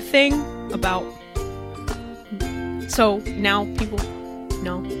heard the thing about... So, now people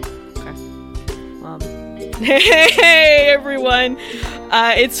know. Okay. Hey, everyone.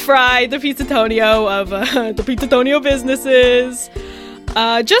 It's Fry, the Pizzatonio of the Pizzatonio businesses.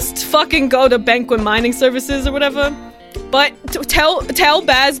 Just fucking go to Benquin Mining Services or whatever. But tell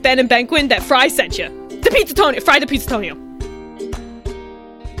Baz, Ben, and Benquin that Fry sent you. The Pizzatonio. Fry the Pizzatonio.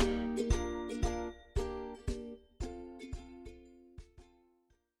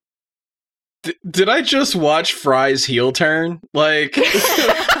 Did I just watch Fry's heel turn? Like, that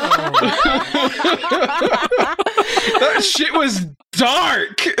shit was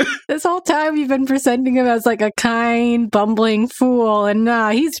dark. This whole time you've been presenting him as like a kind, bumbling fool, and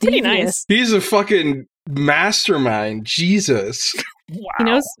he's pretty devious. nice. He's a fucking mastermind. Jesus. Wow. He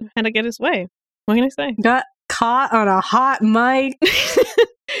knows how to get his way. What can I say? Got caught on a hot mic.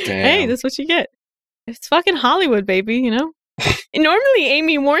 Damn. Hey, that's what you get. It's fucking Hollywood, baby, you know? Normally,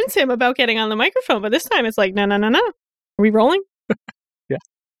 Amy warns him about getting on the microphone, but this time it's like, no. Are we rolling? Yeah.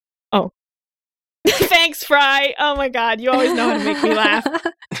 Oh. Thanks, Fry. Oh my god, you always know how to make me laugh.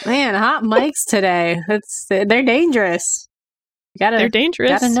 Man, hot mics today. They're dangerous. They're dangerous.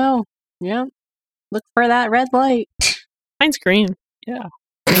 Gotta know. Yeah. Look for that red light. Mine's green. Yeah.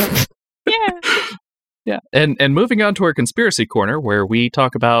 Yeah. Yeah. And moving on to our conspiracy corner, where we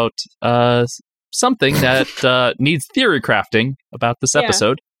talk about something that needs theory crafting about this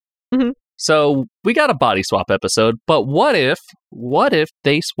episode. Mm-hmm. So we got a body swap episode, but what if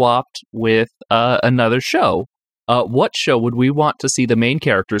they swapped with another show? What show would we want to see the main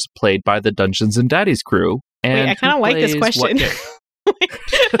characters played by the Dungeons and Daddies crew? And wait, I kind of like this question.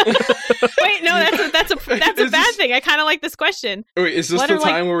 Wait, no, that's a bad thing. I kind of like this question. Wait, is this the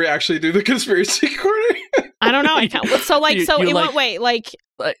time where we actually do the conspiracy corner? I don't know. In what way? Like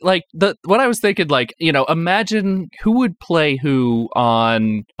what I was thinking, like, you know, imagine who would play who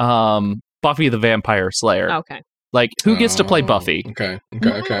on Buffy the Vampire Slayer. Okay. Like, who gets to play Buffy? Okay.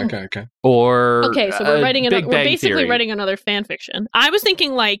 Or so we're basically Theory. writing another fan fiction. I was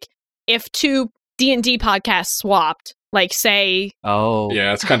thinking, like, if two D&D podcasts swapped, like, say,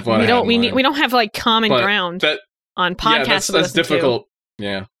 yeah, it's kind of what we don't have like common ground on podcasts. Yeah, that's difficult.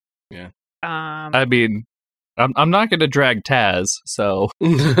 Yeah. I mean, I'm not going to drag Taz, so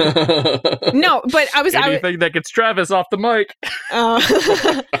no, but anything that gets Travis off the mic.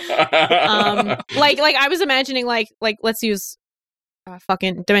 Like I was imagining, like let's use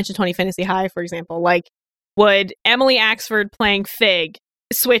fucking Dimension 20 Fantasy High, for example. Like, would Emily Axford playing Fig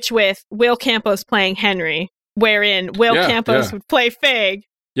switch with Will Campos playing Henry, wherein Will Campos would play Fig,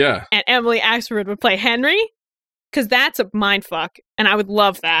 and Emily Axford would play Henry? Because that's a mindfuck, and I would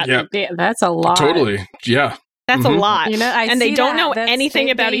love that. Yeah, that's a lot. Totally, yeah. That's a lot. You know, and they don't know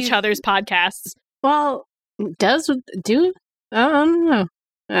anything about each other's podcasts. Well, I don't know.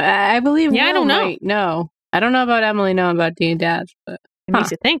 I believe. Yeah, I don't know. No, I don't know about Emily. Know about Dean Dash, but it makes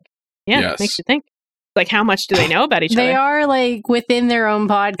you think. Yeah, it makes you think. Like, how much do they know about each other? They are, like, within their own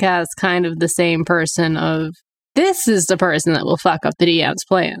podcast, kind of the same person of, this is the person that will fuck up the DM's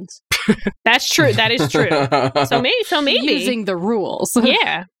plans. That's true. That is true. So maybe. Using the rules.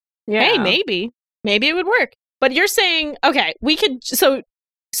 Yeah. Hey, maybe it would work. But you're saying, okay, we could, so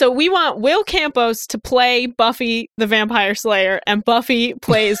we want Will Campos to play Buffy the Vampire Slayer, and Buffy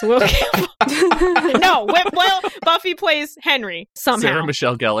plays Will Campos. No, Buffy plays Henry somehow. Sarah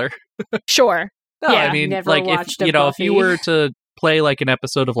Michelle Gellar. Sure. No, I mean, like, if you were to play like an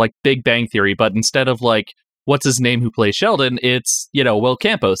episode of like Big Bang Theory, but instead of like what's his name who plays Sheldon, it's, you know, Will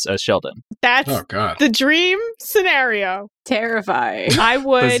Campos as Sheldon. That's the dream scenario. Terrifying. I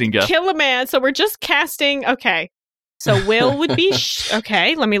would Bazinga. kill a man. So we're just casting. Okay. So Will would be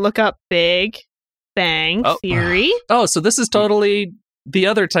okay. Let me look up Big Bang Theory. Oh, so this is totally the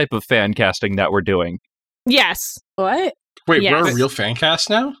other type of fan casting that we're doing. Yes. What? Wait, Yes. we're a real fan cast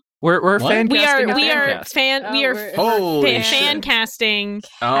now? We're What? fan We casting. are a we fan are cast. fan we are Holy fan shit. casting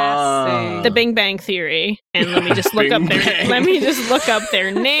Ah. the Big Bang Theory. And let me just look up Big their Bang. let me just look up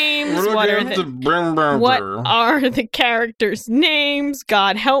their names. What are the characters' names?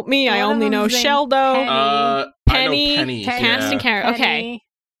 God help me. I One of only know them's named Sheldo. Penny. I know Penny. Cast and character. Okay.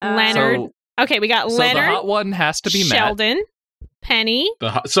 Leonard. So, Okay, we got so Leonard, the hot one has to be Matt. Sheldon, Penny,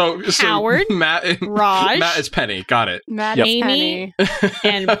 So Howard, Matt, Raj, Matt is Penny. Got it. Matt Yep. is Amy. Penny.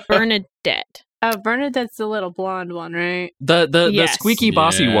 and Bernadette. Oh, Bernadette's the little blonde one, right? The Yes. squeaky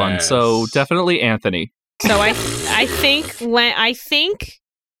bossy one. So Yes. definitely Anthony. So I think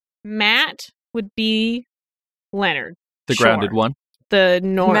Matt would be Leonard, The Sure. grounded one.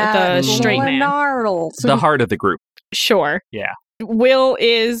 the straight man. Leonardo. The heart of the group. Sure. Yeah. Will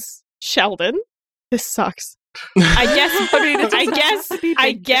is Sheldon. This sucks. I guess.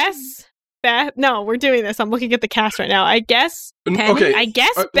 I guess. Beth. No, we're doing this. I'm looking at the cast right now. I guess. Penny? Okay. I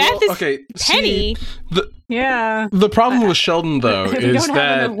guess Beth is okay. Penny. See, Yeah. the problem with Sheldon, though, We is don't have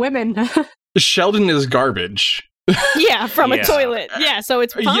that enough women. Sheldon is garbage. Yeah, from Yeah. a toilet. Yeah, so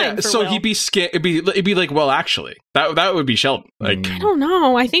it's fine. Yeah, for so Will. he'd be it'd be like, well, actually, that would be Sheldon. Like, I don't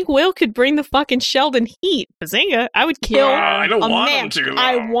know. I think Will could bring the fucking Sheldon heat. Bazinga! I would kill. I don't a want man. him to. Though.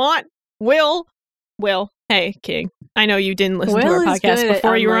 I want Will. Will. Hey, King. I know you didn't listen to our Will is podcast good at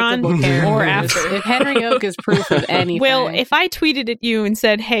before you were on unlikable characters. or after. If Henry Oak is proof of anything. Will, if I tweeted at you and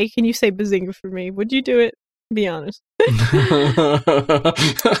said, "Hey, can you say Bazinga for me?" Would you do it? Be honest. We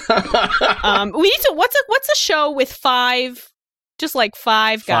need to. What's a show with five guys,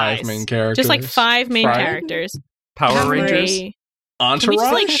 Five main characters. just like five main Five? characters. Power Henry. Rangers.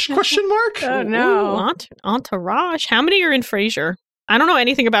 Entourage? Question mark? Oh, no. Ooh, Entourage. How many are in Frasier? I don't know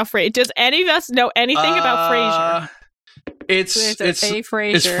anything about Frasier. Does any of us know anything about Frasier? It's There's a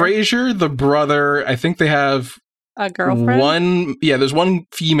Frasier, it's Frasier, the brother. I think they have a girlfriend. one. Yeah, there's one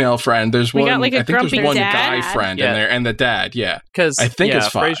female friend. There's We one. got, like, a I think there's grumpy one dad. guy friend Yeah. in there, and the dad. Yeah, Because I think it's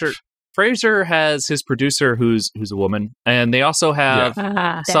five. Frasier has his producer who's a woman, and they also have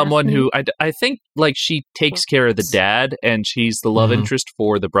someone Daphne. who I think like she takes care of the dad, and she's the love Mhm. interest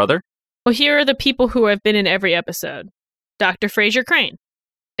for the brother. Well, here are the people who have been in every episode: Dr. Frasier Crane,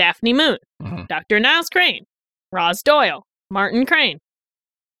 Daphne Moon, Mhm. Dr. Niles Crane, Roz Doyle, Martin Crane.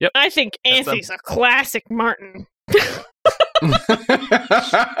 Yep. I think That's Anthony's a classic Martin.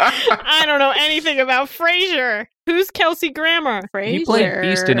 I don't know anything about Frasier. Who's Kelsey Grammer? He played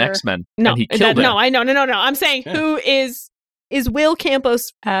Beast in X-Men, No, and he killed him. no, no. I'm saying Yeah. who is Will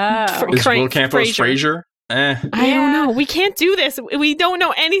Campos? Oh. Is Crane- Will Campos Frasier. Frasier? Eh. I Yeah. don't know. We can't do this. We don't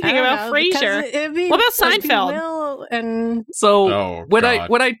know anything about Frasier. What about Seinfeld? Will and So Oh, when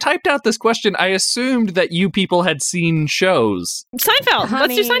God. I typed out this question, I assumed that you people had seen shows. Seinfeld.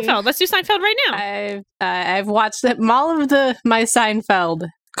 Let's do Honey. Seinfeld. Let's do Seinfeld right now. I've watched it. All of my Seinfeld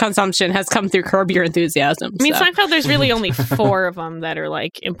consumption has come through Curb Your Enthusiasm. I mean, so. Seinfeld, there's really only 4 of them that are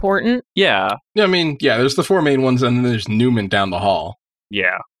like important. Yeah, Yeah, I mean, yeah. There's the four main ones, and then there's Newman down the hall.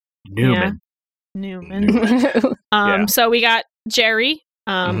 yeah. Newman. Newman. Yeah. So we got Jerry.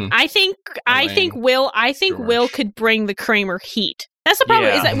 Mhm. I think Elaine. Will George. could bring the Kramer heat. That's the problem.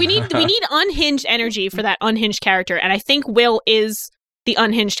 Yeah. Is that we need unhinged energy for that unhinged character, and I think Will is the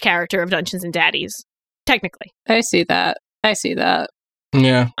unhinged character of Dungeons and Daddies. Technically, I see that.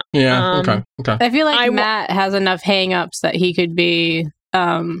 Yeah. Yeah. Um, Okay. I feel like I wa- Matt has enough hang-ups that he could be.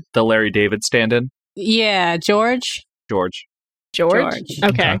 The Larry David stand-in, Yeah, George. George. George.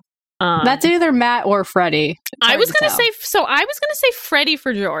 Okay. That's either Matt or Freddie. It's I hard was to gonna tell. say. So I was gonna say Freddie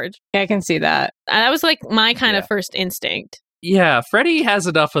for George. I can see that. That was like my kind Yeah. of first instinct. Yeah, Freddie has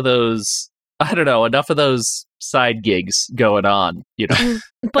enough of those. I don't know, enough of those side gigs going on. You know,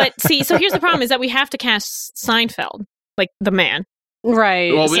 But see, so here's the problem: is that we have to cast Seinfeld, like the man.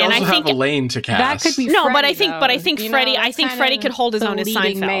 Right. Well, we and also I have think Elaine to cast. that could be No, but I Freddie, think- though. but I think You know, Freddie- I that's think kind Freddie of could hold his the own as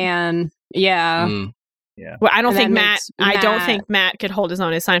leading Seinfeld. man. Yeah. Mm. Well, I don't And think that Matt. makes I don't Matt- think Matt could hold his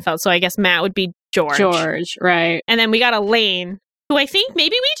own as Seinfeld. So I guess Matt would be George. George, right. And then we got Elaine, who I think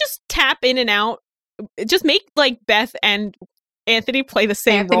maybe we just tap in and out. Just make like Beth and Anthony play the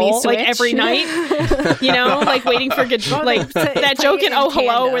same Anthony role like switch. every night. You know, like waiting for good, like that joke in Oh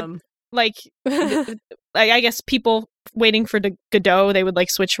Hello, where like I guess people waiting for Godot, they would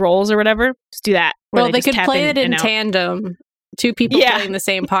like switch roles or whatever. Just do that. where Well, they just could tap play it in and out. tandem. Two people Yeah. playing the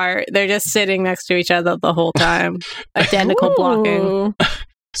same part. They're just sitting next to each other the whole time. Identical blocking. Ooh.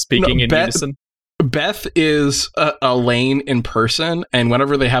 speaking No, in Beth- unison. Beth is a Lane in person, and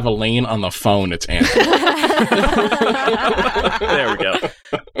whenever they have a Lane on the phone, it's Anthony. There we go.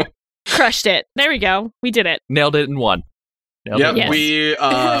 Crushed it. There we go. We did it. Nailed it in one. Yep, Yes.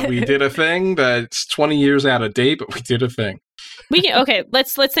 we did a thing that's 20 years out of date, but we did a thing. We can. Okay,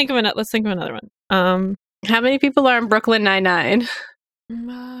 let's think of another one. How many people are in Brooklyn Nine-Nine?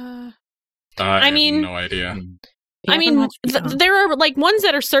 I have mean- no idea. I mean, there are like ones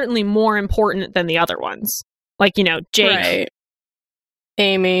that are certainly more important than the other ones. Like, you know, Jake, Right.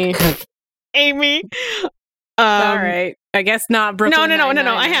 Amy. Amy. All right. I guess not Brooklyn No. Nine-Nine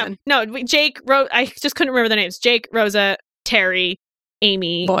I have then. no Jake. I just couldn't remember their names. Jake, Rosa, Terry,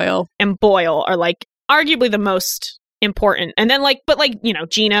 Amy, Boyle. and Boyle are like arguably the most important. And then but you know,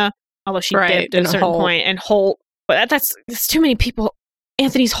 Gina, although she Right, dipped at a and certain Holt. point, and Holt. But that's too many people.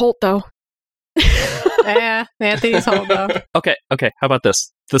 Anthony's Holt though. Yeah, Anthony's Holt though. Okay. How about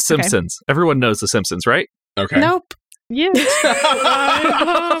this? The Simpsons. Everyone knows The Simpsons, right? Okay. Nope. Yes,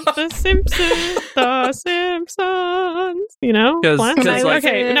 I love the Simpsons. The Simpsons. You know, 'Cause- What? 'cause, When I like- was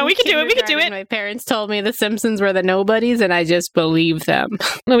okay, in no, we can do it. We can do kindergarten, it. My parents told me the Simpsons were the nobodies, and I just believed them.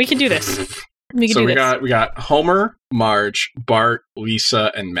 No, we can do this. We can So do we this. got Homer, Marge, Bart,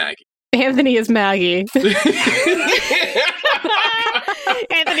 Lisa, and Maggie. Anthony is Maggie.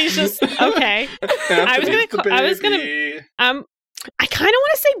 Anthony's just okay. I was gonna- I kind of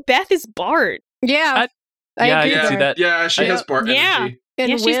want to say Beth is Bart. Yeah. Yeah, I agree can see there. that. Yeah, she has Bart Yeah. energy. And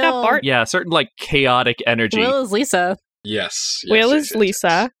Yeah, she's got Bart. Yeah, certain like chaotic energy. Will is Lisa. Yes. Will is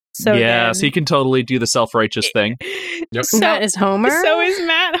Lisa. So yeah, then- so you can totally do the self-righteous thing. Yep. So, Matt is Homer. so is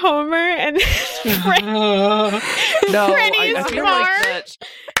Matt Homer and Fred. No, Freddy I is feel like Marge. that.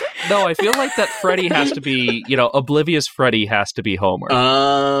 No, I feel like that Freddy has to be, oblivious Freddy has to be Homer.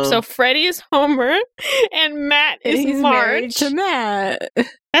 So Freddie is Homer and Matt is He's married Marge. to Matt.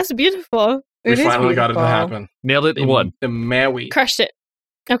 That's beautiful. we It is finally got it to beautiful. happen. Nailed it in one. The Maui. Crushed it.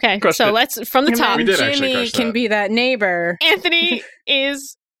 Okay, Crushed so it. let's from the And top. We then did actually Jimmy crush can that. be that neighbor. Anthony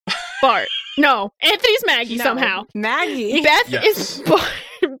is Bart. No, Anthony's Maggie No, somehow. Maggie. Beth Yes. is Bart.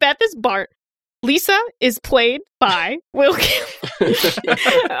 Beth is Bart. Lisa is played by Will Campbell.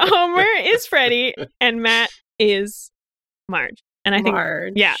 Homer is Freddie, and Matt is Marge. And I think,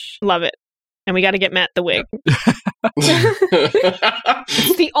 Marge. yeah, love it. And we got to get Matt the wig.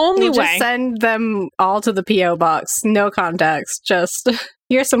 It's the only We'll way. just send them all to the P.O. box. No context. Just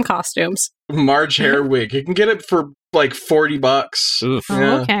here's some costumes. Marge hair wig. You can get it for like $40. Oof. Oh,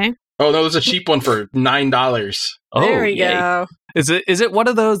 Yeah. okay. Oh, that was a cheap one for $9. Oh, there we yay. go. Is it one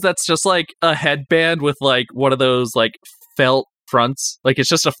of those that's just like a headband with like one of those like felt fronts? Like it's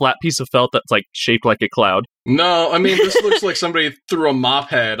just a flat piece of felt that's like shaped like a cloud. No, I mean this looks like somebody threw a mop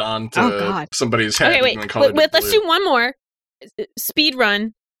head onto Oh, God. somebody's head. Okay, wait. and colored it Let's blue. do one more. Speed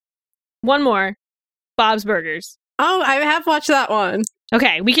run. One more. Bob's Burgers. Oh, I have watched that one.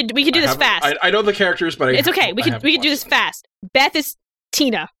 Okay, we could do I this haven't- fast. I know the characters, but It's okay. We I could haven't do this watched fast. Beth is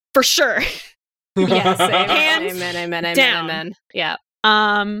Tina for sure. Yes, Hands amen, down. amen. Yeah.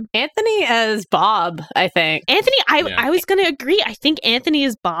 Anthony as Bob, I think. Yeah. I was gonna agree. I think Anthony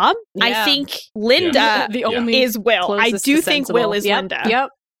is Bob. I Yeah. think Linda the Yeah. only is Will. I closest do to think sensible. Will is Yep, Linda. Yep.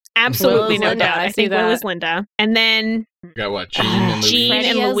 Absolutely Will is no Linda. doubt. I I see think Will that. is Linda. And then We got what? Gene and Louise. Gene and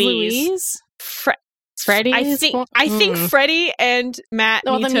Freddie as Louise. Freddie. I think Freddie and Matt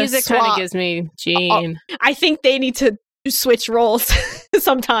Well, need the to music kind swap. of gives me Gene. I think they need to switch roles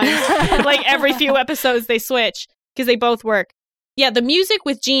sometimes. Like every few episodes they switch because they both work. Yeah, the music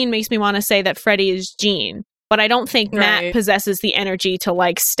with Gene makes me want to say that Freddie is Gene, but I don't think Matt Right. possesses the energy to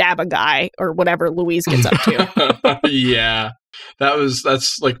like stab a guy or whatever Louise gets up to. Yeah.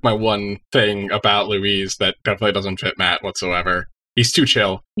 That's like my one thing about Louise that definitely doesn't fit Matt whatsoever. He's too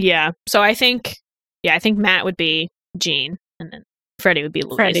chill. Yeah. So I think Matt would be Gene and then Freddie would be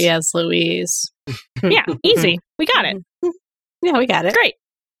Louise. Freddie as Louise. Yeah, easy. We got it. Yeah, we got it. Great.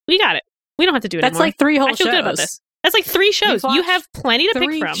 We got it. We don't have to do it That's anymore. like 3 whole I feel shows. good about this. That's like 3 shows. We've You watched have plenty to pick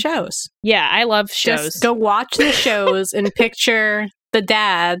 3 from. shows. Yeah, I love shows. Just go watch the shows and picture the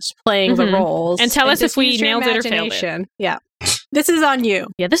dads playing the Mhm. roles. And tell us just if we use your nailed it or failed it. imagination. Yeah. This is on you.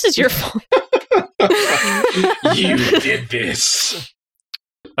 Yeah, this is your fault. You did this.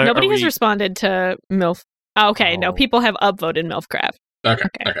 Nobody has we- responded to MILF. Oh, okay, no, Oh. people have upvoted MILFcraft. Okay.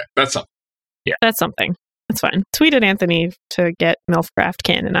 Okay. Okay. That's something. That's something. That's fine. Tweet at Anthony to get MILFcraft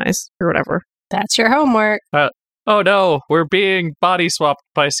canonized or whatever. That's your homework. Oh no, we're being body swapped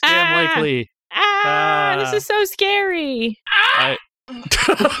by Scam Ah! Likely. This is so scary.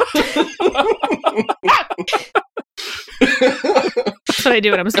 That's what I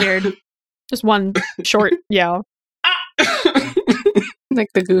do when I'm scared. Just one short yell. Like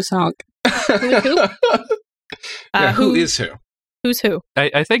the goose honk. Who is who? Who's who?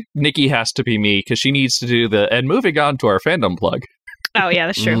 I think Nikki has to be me because she needs to do the. And moving on to our fandom plug. Oh, yeah,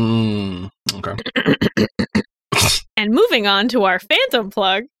 that's true. Okay. And moving on to our Phantom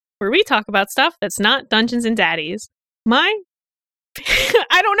plug, where we talk about stuff that's not Dungeons and Daddies. I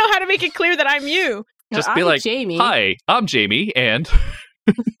don't know how to make it clear that I'm you. Just I'm be like, Jamie. Hi, I'm Jamie, and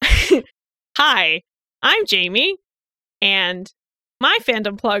Hi, I'm Jamie, and my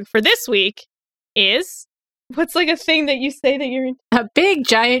fandom plug for this week is what's like a thing that you say that you're in? A big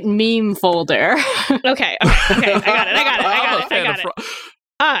giant meme folder. Okay, I got it. Fro-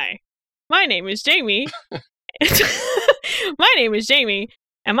 Hi, my name is Jamie. My name is Jamie,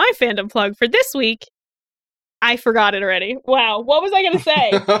 and my fandom plug for this week, I forgot it already. Wow, what was I going to say?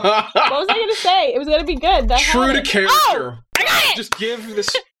 What was I going to say? It was going to be good. True to character. Oh, I got it! Just give this...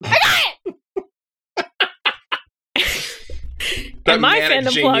 I got it! that And my manic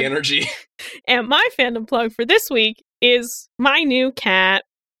fandom Jamie plug. energy. And my fandom plug for this week is my new cat.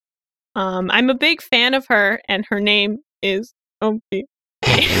 I'm a big fan of her, and her name is Opie.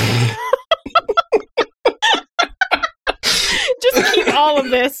 Just keep all of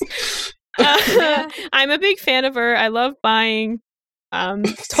this. I'm a big fan of her. I love buying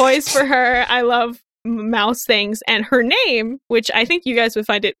toys for her. I love mouse things. And her name, which I think you guys would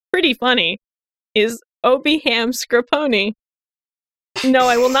find it pretty funny, is Opie Ham Scriponi. No,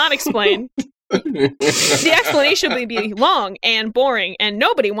 I will not explain. The explanation will be long and boring, and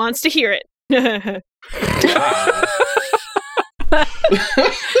nobody wants to hear it.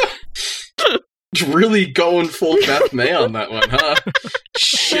 Really going full Beth May on that one, huh?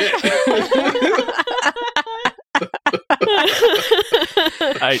 Shit.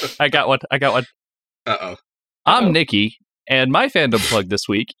 I got one. Uh-oh. I'm Nikki, and my fandom plug this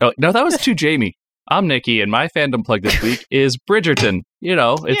week. Oh, no, that was to Jamie. I'm Nikki, and my fandom plug this week is Bridgerton. You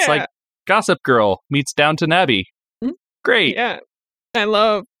know, it's like Gossip Girl meets Downton Abbey. Great. Yeah. I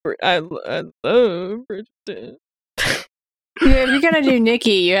love Bridgerton. If you're gonna do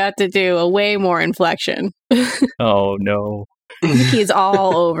Nikki, you have to do a way more inflection. Oh, no. Nikki's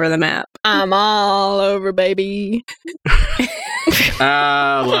all over the map. I'm all over, baby.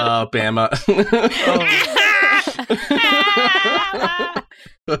 Alabama.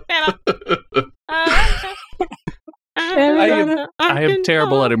 I am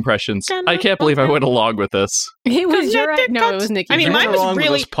terrible at impressions. I can't believe I went along with this. It was your no, it was Nikki. I mean, You mine went along was with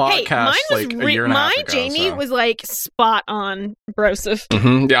really. this podcast, mine was like, a year and a half mine. ago, Jamie so. was like spot on, brosif.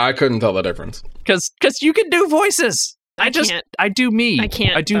 Yeah, I couldn't tell the difference. Because you can do voices. I do me. I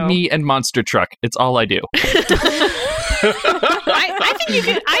can't, I do though. me and Monster Truck. It's all I do. I think you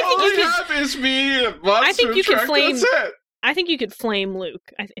could. All you have is me and Monster I think you could Truck, flame- That's it. I think you could flame Luke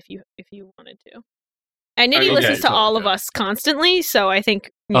if you wanted to. And Nitty Okay, listens to totally all of good. us constantly, so I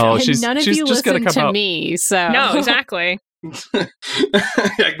think. You Oh, know. And she's none of just you gonna listen come to out. me, so No, exactly.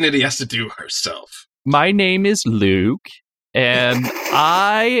 Agnity has to do herself. My name is Luke, and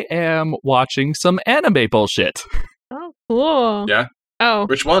I am watching some anime bullshit. Oh, cool. Yeah? Oh.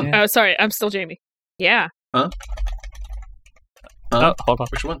 Which one? Yeah. Oh, sorry. I'm still Jamie. Yeah. Oh, hold on.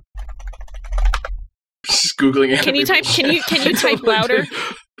 Which one? Just Googling it. Can you type? Can you type louder?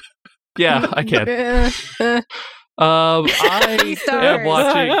 Yeah, I can. I am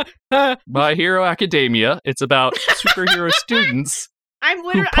watching My Hero Academia. It's about superhero students I'm who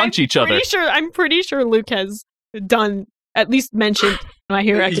literally punch each other. I'm pretty sure Luke has done at least mentioned My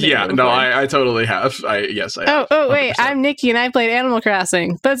Hero Academia. Yeah, no, before. I totally have. Yes, I have. Oh, wait, 100%. I'm Nikki and I played Animal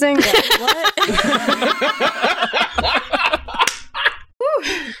Crossing. Bazinga. What?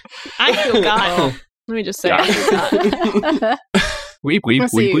 I feel God. Let me just say, I feel God. Weep, weep,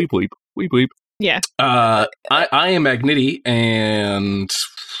 Let's weep, see. weep, weep, weep, weep. I am Agnity, and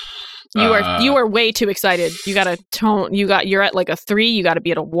You are way too excited. You got to tone. You're at like a 3. You got to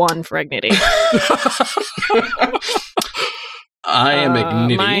be at a 1 for Agnity. I am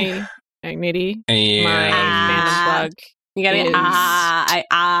Agnity, My Agnity. and My fandom plug. You gotta Is- get a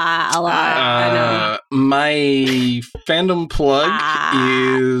lot. I know. my fandom plug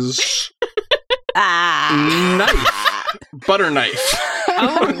is knife, butter knife.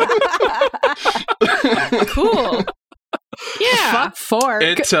 Oh, cool. Yeah. Fuck fork.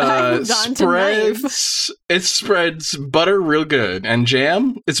 It I moved on to knife. spreads butter real good, and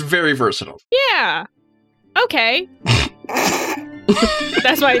jam. It's very versatile. Yeah. Okay.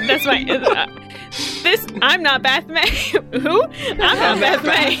 That's my. This. I'm not Beth May. Who? I'm not Beth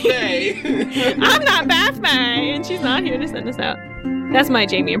May. I'm not Beth May, and she's not here to send us out. That's my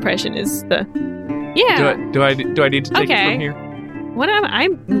Jamie impression. Is the. Yeah. Do I need to take it Okay. from here? What am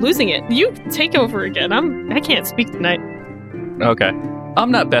I'm losing it? You take over again. I can't speak tonight. Okay. I'm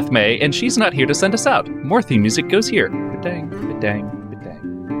not Beth May, and she's not here to send us out. More theme music goes here. Ba-dang, ba-dang,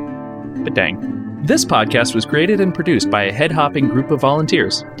 ba-dang, ba-dang. This podcast was created and produced by a head-hopping group of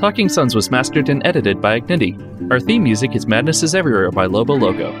volunteers. Talking Sons was mastered and edited by Ignity. Our theme music is Madness is Everywhere by Lobo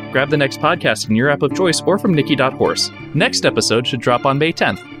Loco. Grab the next podcast in your app of choice or from Nikki.horse. Next episode should drop on May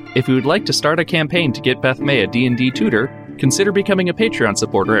 10th. If you would like to start a campaign to get Beth May a D&D tutor, consider becoming a Patreon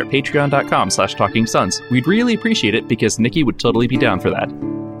supporter at patreon.com/talkingsons. We'd really appreciate it because Nikki would totally be down for that.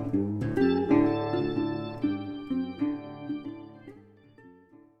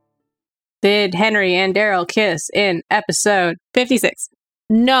 Did Henry and Daryl kiss in episode 56?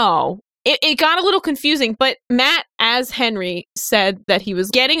 No. It got a little confusing, but Matt, as Henry, said that he was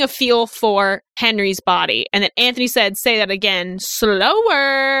getting a feel for Henry's body. And then Anthony said, say that again,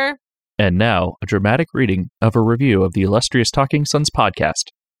 slower. And now, a dramatic reading of a review of the illustrious Talking Sons podcast.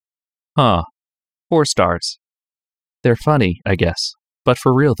 4 stars. They're funny, I guess. But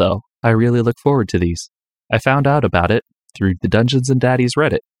for real, though, I really look forward to these. I found out about it through the Dungeons and Daddies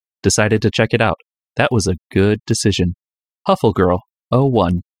Reddit. Decided to check it out. That was a good decision.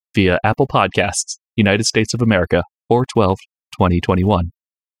 Hufflegirl01 via Apple Podcasts, United States of America, 4/12/2021.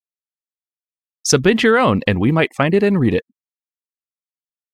 Submit your own, and we might find it and read it.